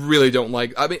 I really don't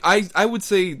like. I mean, I would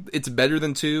say it's better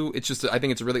than 2. It's just I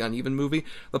think it's a really uneven movie.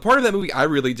 The part of that movie I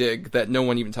really dig that no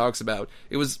one even talks about.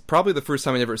 It was probably the first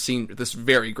time I'd ever seen this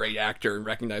very great actor and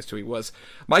recognized who he was.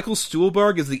 Michael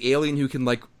Stuhlbarg is the alien who can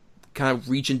like kind of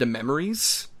reach into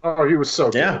memories. Oh, he was so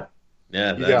good. Yeah,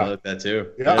 I like that too.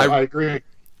 Yeah, I agree.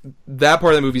 That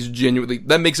part of the movie is genuinely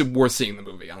that makes it worth seeing the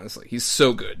movie. Honestly, he's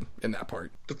so good in that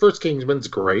part. The first Kingsman's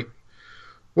great.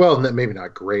 Well, maybe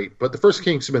not great, but the first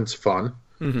Kingsman's fun.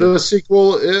 Mm-hmm. The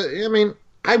sequel, I mean,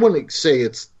 I wouldn't say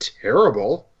it's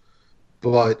terrible,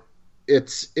 but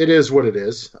it is what it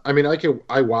is. I mean,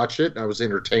 I watched it, and I was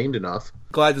entertained enough.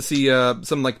 Glad to see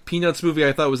some like Peanuts movie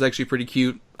I thought was actually pretty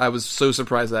cute. I was so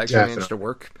surprised that actually managed to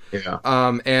work. Yeah.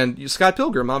 And Scott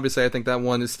Pilgrim, obviously, I think that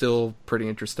one is still pretty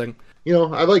interesting.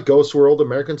 I like Ghost World,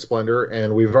 American Splendor,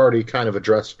 and we've already kind of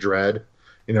addressed Dredd.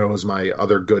 It was my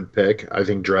other good pick. I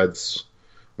think Dredd's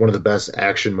one of the best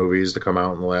action movies to come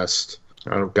out in the last,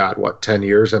 10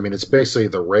 years? I mean, it's basically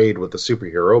The Raid with the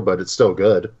superhero, but it's still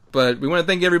good. But we want to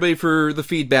thank everybody for the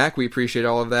feedback. We appreciate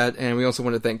all of that. And we also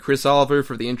want to thank Chris Oliver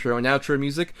for the intro and outro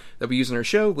music that we use in our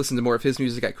show. Listen to more of his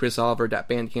music at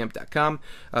chrisoliver.bandcamp.com.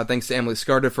 Thanks to Emily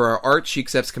Scarda for our art. She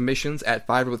accepts commissions at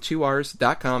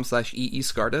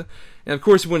fiverr.com/EEScarda. And of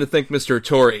course, we want to thank Mr.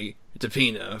 Tori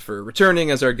DePina for returning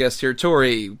as our guest here.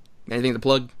 Tori, anything to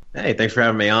plug? Hey, thanks for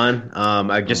having me on.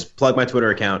 I just plugged my Twitter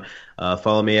account.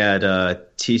 Follow me at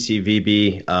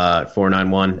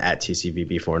TCVB491 at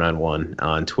TCVB491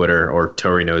 on Twitter, or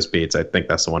Tori Knows Beats. I think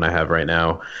that's the one I have right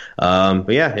now.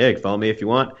 But yeah, follow me if you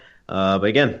want. But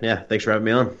again, thanks for having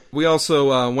me on. We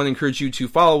also want to encourage you to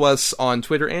follow us on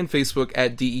Twitter and Facebook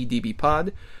at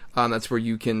DEDBpod. That's where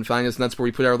you can find us, and that's where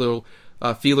we put our little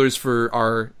feelers for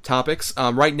our topics.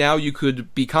 Right now, you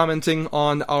could be commenting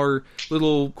on our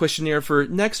little questionnaire for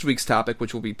next week's topic,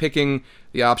 which we'll be picking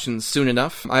the options soon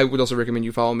enough. I would also recommend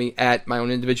you follow me at my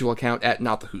own individual account at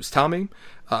NotTheWho'sTommy.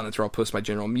 That's where I'll post my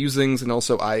general musings, and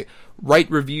also I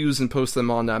write reviews and post them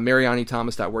on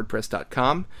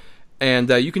marianithomas.wordpress.com. And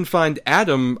you can find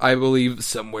Adam, I believe,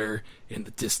 somewhere in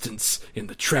the distance, in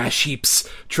the trash heaps,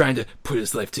 trying to put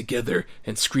his life together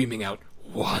and screaming out,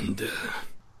 Wanda.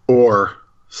 Or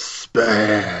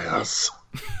Spaz.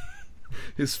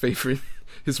 His favorite,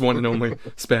 his one and only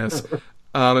Spaz.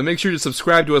 And make sure to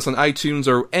subscribe to us on iTunes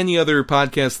or any other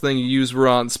podcast thing you use. We're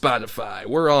on Spotify.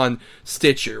 We're on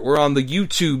Stitcher. We're on the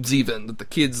YouTubes even, that the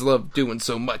kids love doing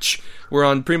so much. We're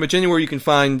on pretty much anywhere you can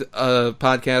find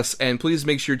podcasts. And please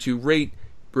make sure to rate,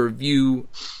 review,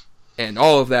 and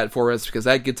all of that for us, because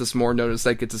that gets us more notice.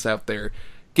 That gets us out there.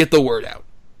 Get the word out.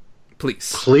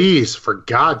 Please. Please, for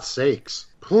God's sakes.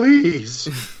 Please.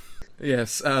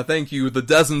 Yes, thank you, the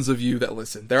dozens of you that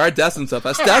listen. There are dozens of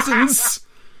us. Dozens!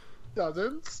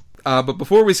 Dozens. But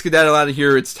before we skedaddle out of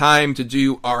here, it's time to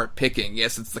do our picking.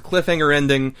 Yes, it's the cliffhanger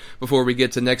ending before we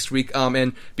get to next week.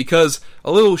 And because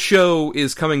a little show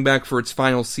is coming back for its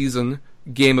final season,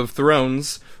 Game of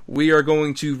Thrones, we are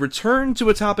going to return to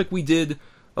a topic we did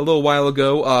a little while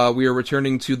ago. We are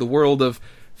returning to the world of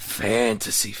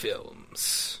fantasy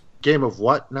films. Game of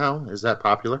what now? Is that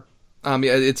popular? Yeah,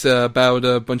 it's about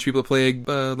a bunch of people that play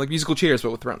like musical chairs,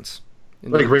 but with thrones.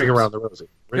 Like Ring Around the Rosie.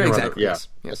 Yeah, exactly. Yes.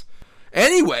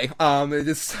 Anyway,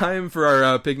 it's time for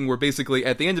our picking. We're basically,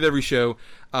 at the end of every show,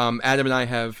 Adam and I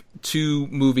have two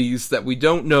movies that we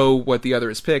don't know what the other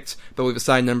has picked, but we've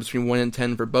assigned numbers between 1 and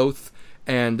 10 for both,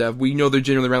 and we know they're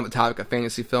generally around the topic of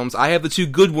fantasy films. I have the two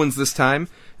good ones this time,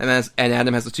 and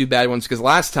Adam has the two bad ones, because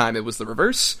last time it was the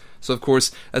reverse. So, of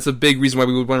course, that's a big reason why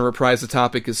we would want to reprise the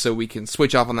topic, is so we can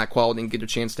switch off on that quality and get a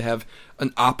chance to have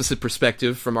an opposite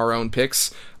perspective from our own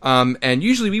picks. And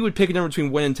usually we would pick a number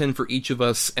between 1 and 10 for each of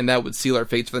us, and that would seal our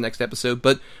fates for the next episode.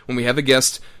 But when we have a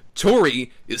guest,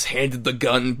 Tori is handed the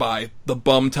gun by the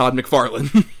bum Todd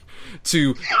McFarlane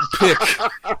to pick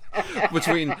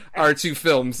between our two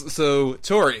films. So,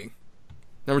 Tori,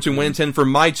 number between 1 and 10 for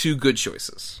my two good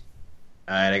choices.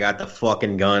 Alright, I got the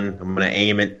fucking gun. I'm gonna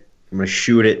aim it. I'm gonna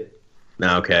shoot it.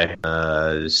 Okay.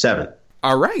 7.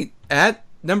 All right. At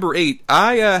number 8,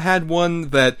 I had one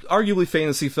that arguably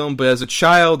fantasy film, but as a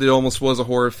child, it almost was a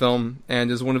horror film,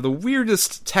 and is one of the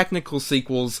weirdest technical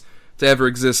sequels to ever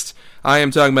exist. I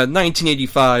am talking about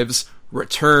 1985's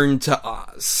Return to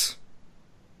Oz.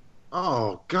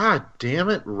 Oh, god damn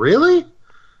it. Really?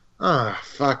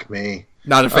 Fuck me.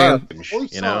 Not a fan. Only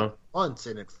saw it once,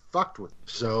 and it fucked with me.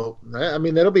 So, I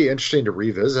mean, that'll be interesting to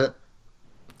revisit.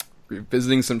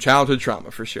 Revisiting some childhood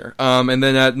trauma, for sure. And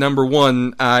then at number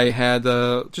 1, I had,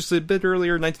 just a bit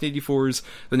earlier, 1984's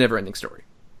The Neverending Story.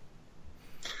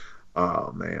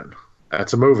 Oh, man.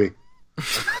 That's a movie.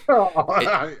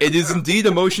 It is indeed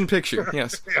a motion picture,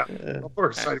 yes. Yeah, well, we're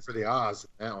excited for the Oz,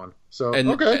 that one. So,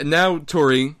 and now,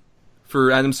 Tori, for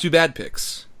Adam's two bad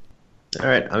picks. All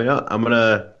right, I'm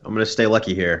gonna stay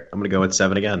lucky here. I'm gonna go with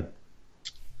 7 again.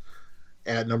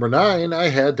 At number 9, I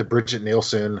had the Bridget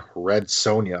Nielsen Red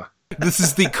Sonja. This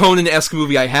is the Conan-esque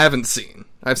movie I haven't seen.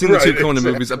 I've seen the two Conan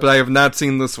movies, but I have not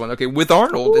seen this one. Okay, with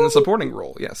Arnold in a supporting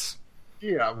role, yes.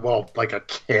 Yeah, well, like a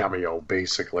cameo,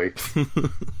 basically.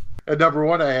 At number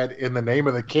 1, I had In the Name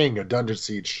of the King, a Dungeon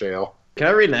Siege tale. Can I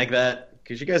renege that?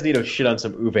 Because you guys need to shit on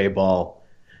some Uwe Ball.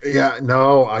 Yeah,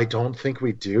 no, I don't think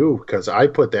we do, because I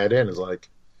put that in as like,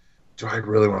 do I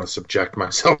really want to subject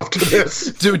myself to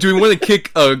this? do we want to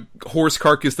kick a horse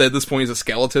carcass that at this point is a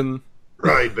skeleton?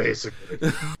 Right,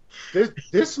 basically.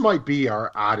 This might be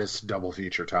our oddest double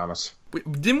feature, Thomas.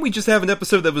 Didn't we just have an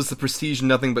episode that was The Prestige and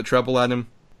Nothing But Trouble, Adam?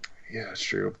 Yeah, it's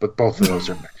true, but both of those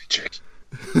are magic.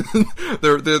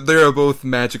 They're both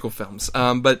magical films.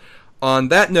 But on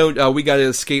that note, we gotta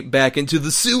escape back into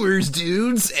the sewers,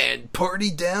 dudes, and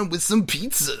party down with some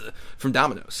pizza from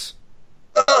Domino's.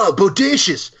 Oh,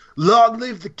 bodacious! Long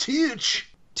live the tooch!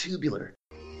 Tubular.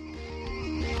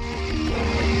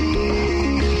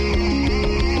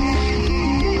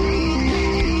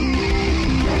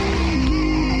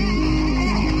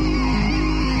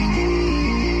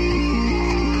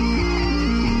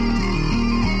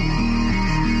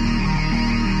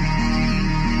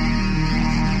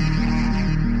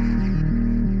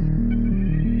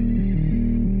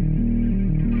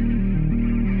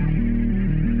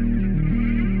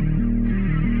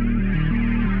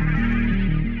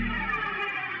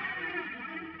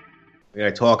 We're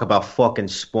gonna talk about fucking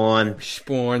Spawn.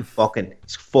 Spawn.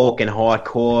 It's fucking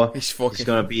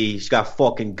hardcore. He's got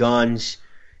fucking guns.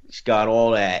 It's got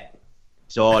all that.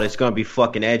 It's gonna be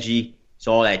fucking edgy. It's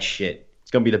all that shit. It's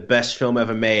gonna be the best film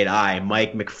ever made.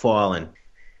 Mike McFarlane.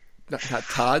 Not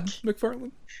Todd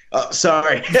McFarlane? Oh,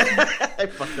 sorry. I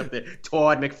fucked up there.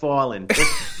 Todd McFarlane.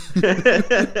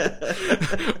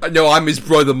 No, I'm his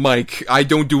brother Mike. I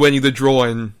don't do any of the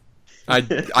drawing. I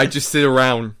just sit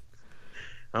around.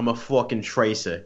 I'm a fucking tracer.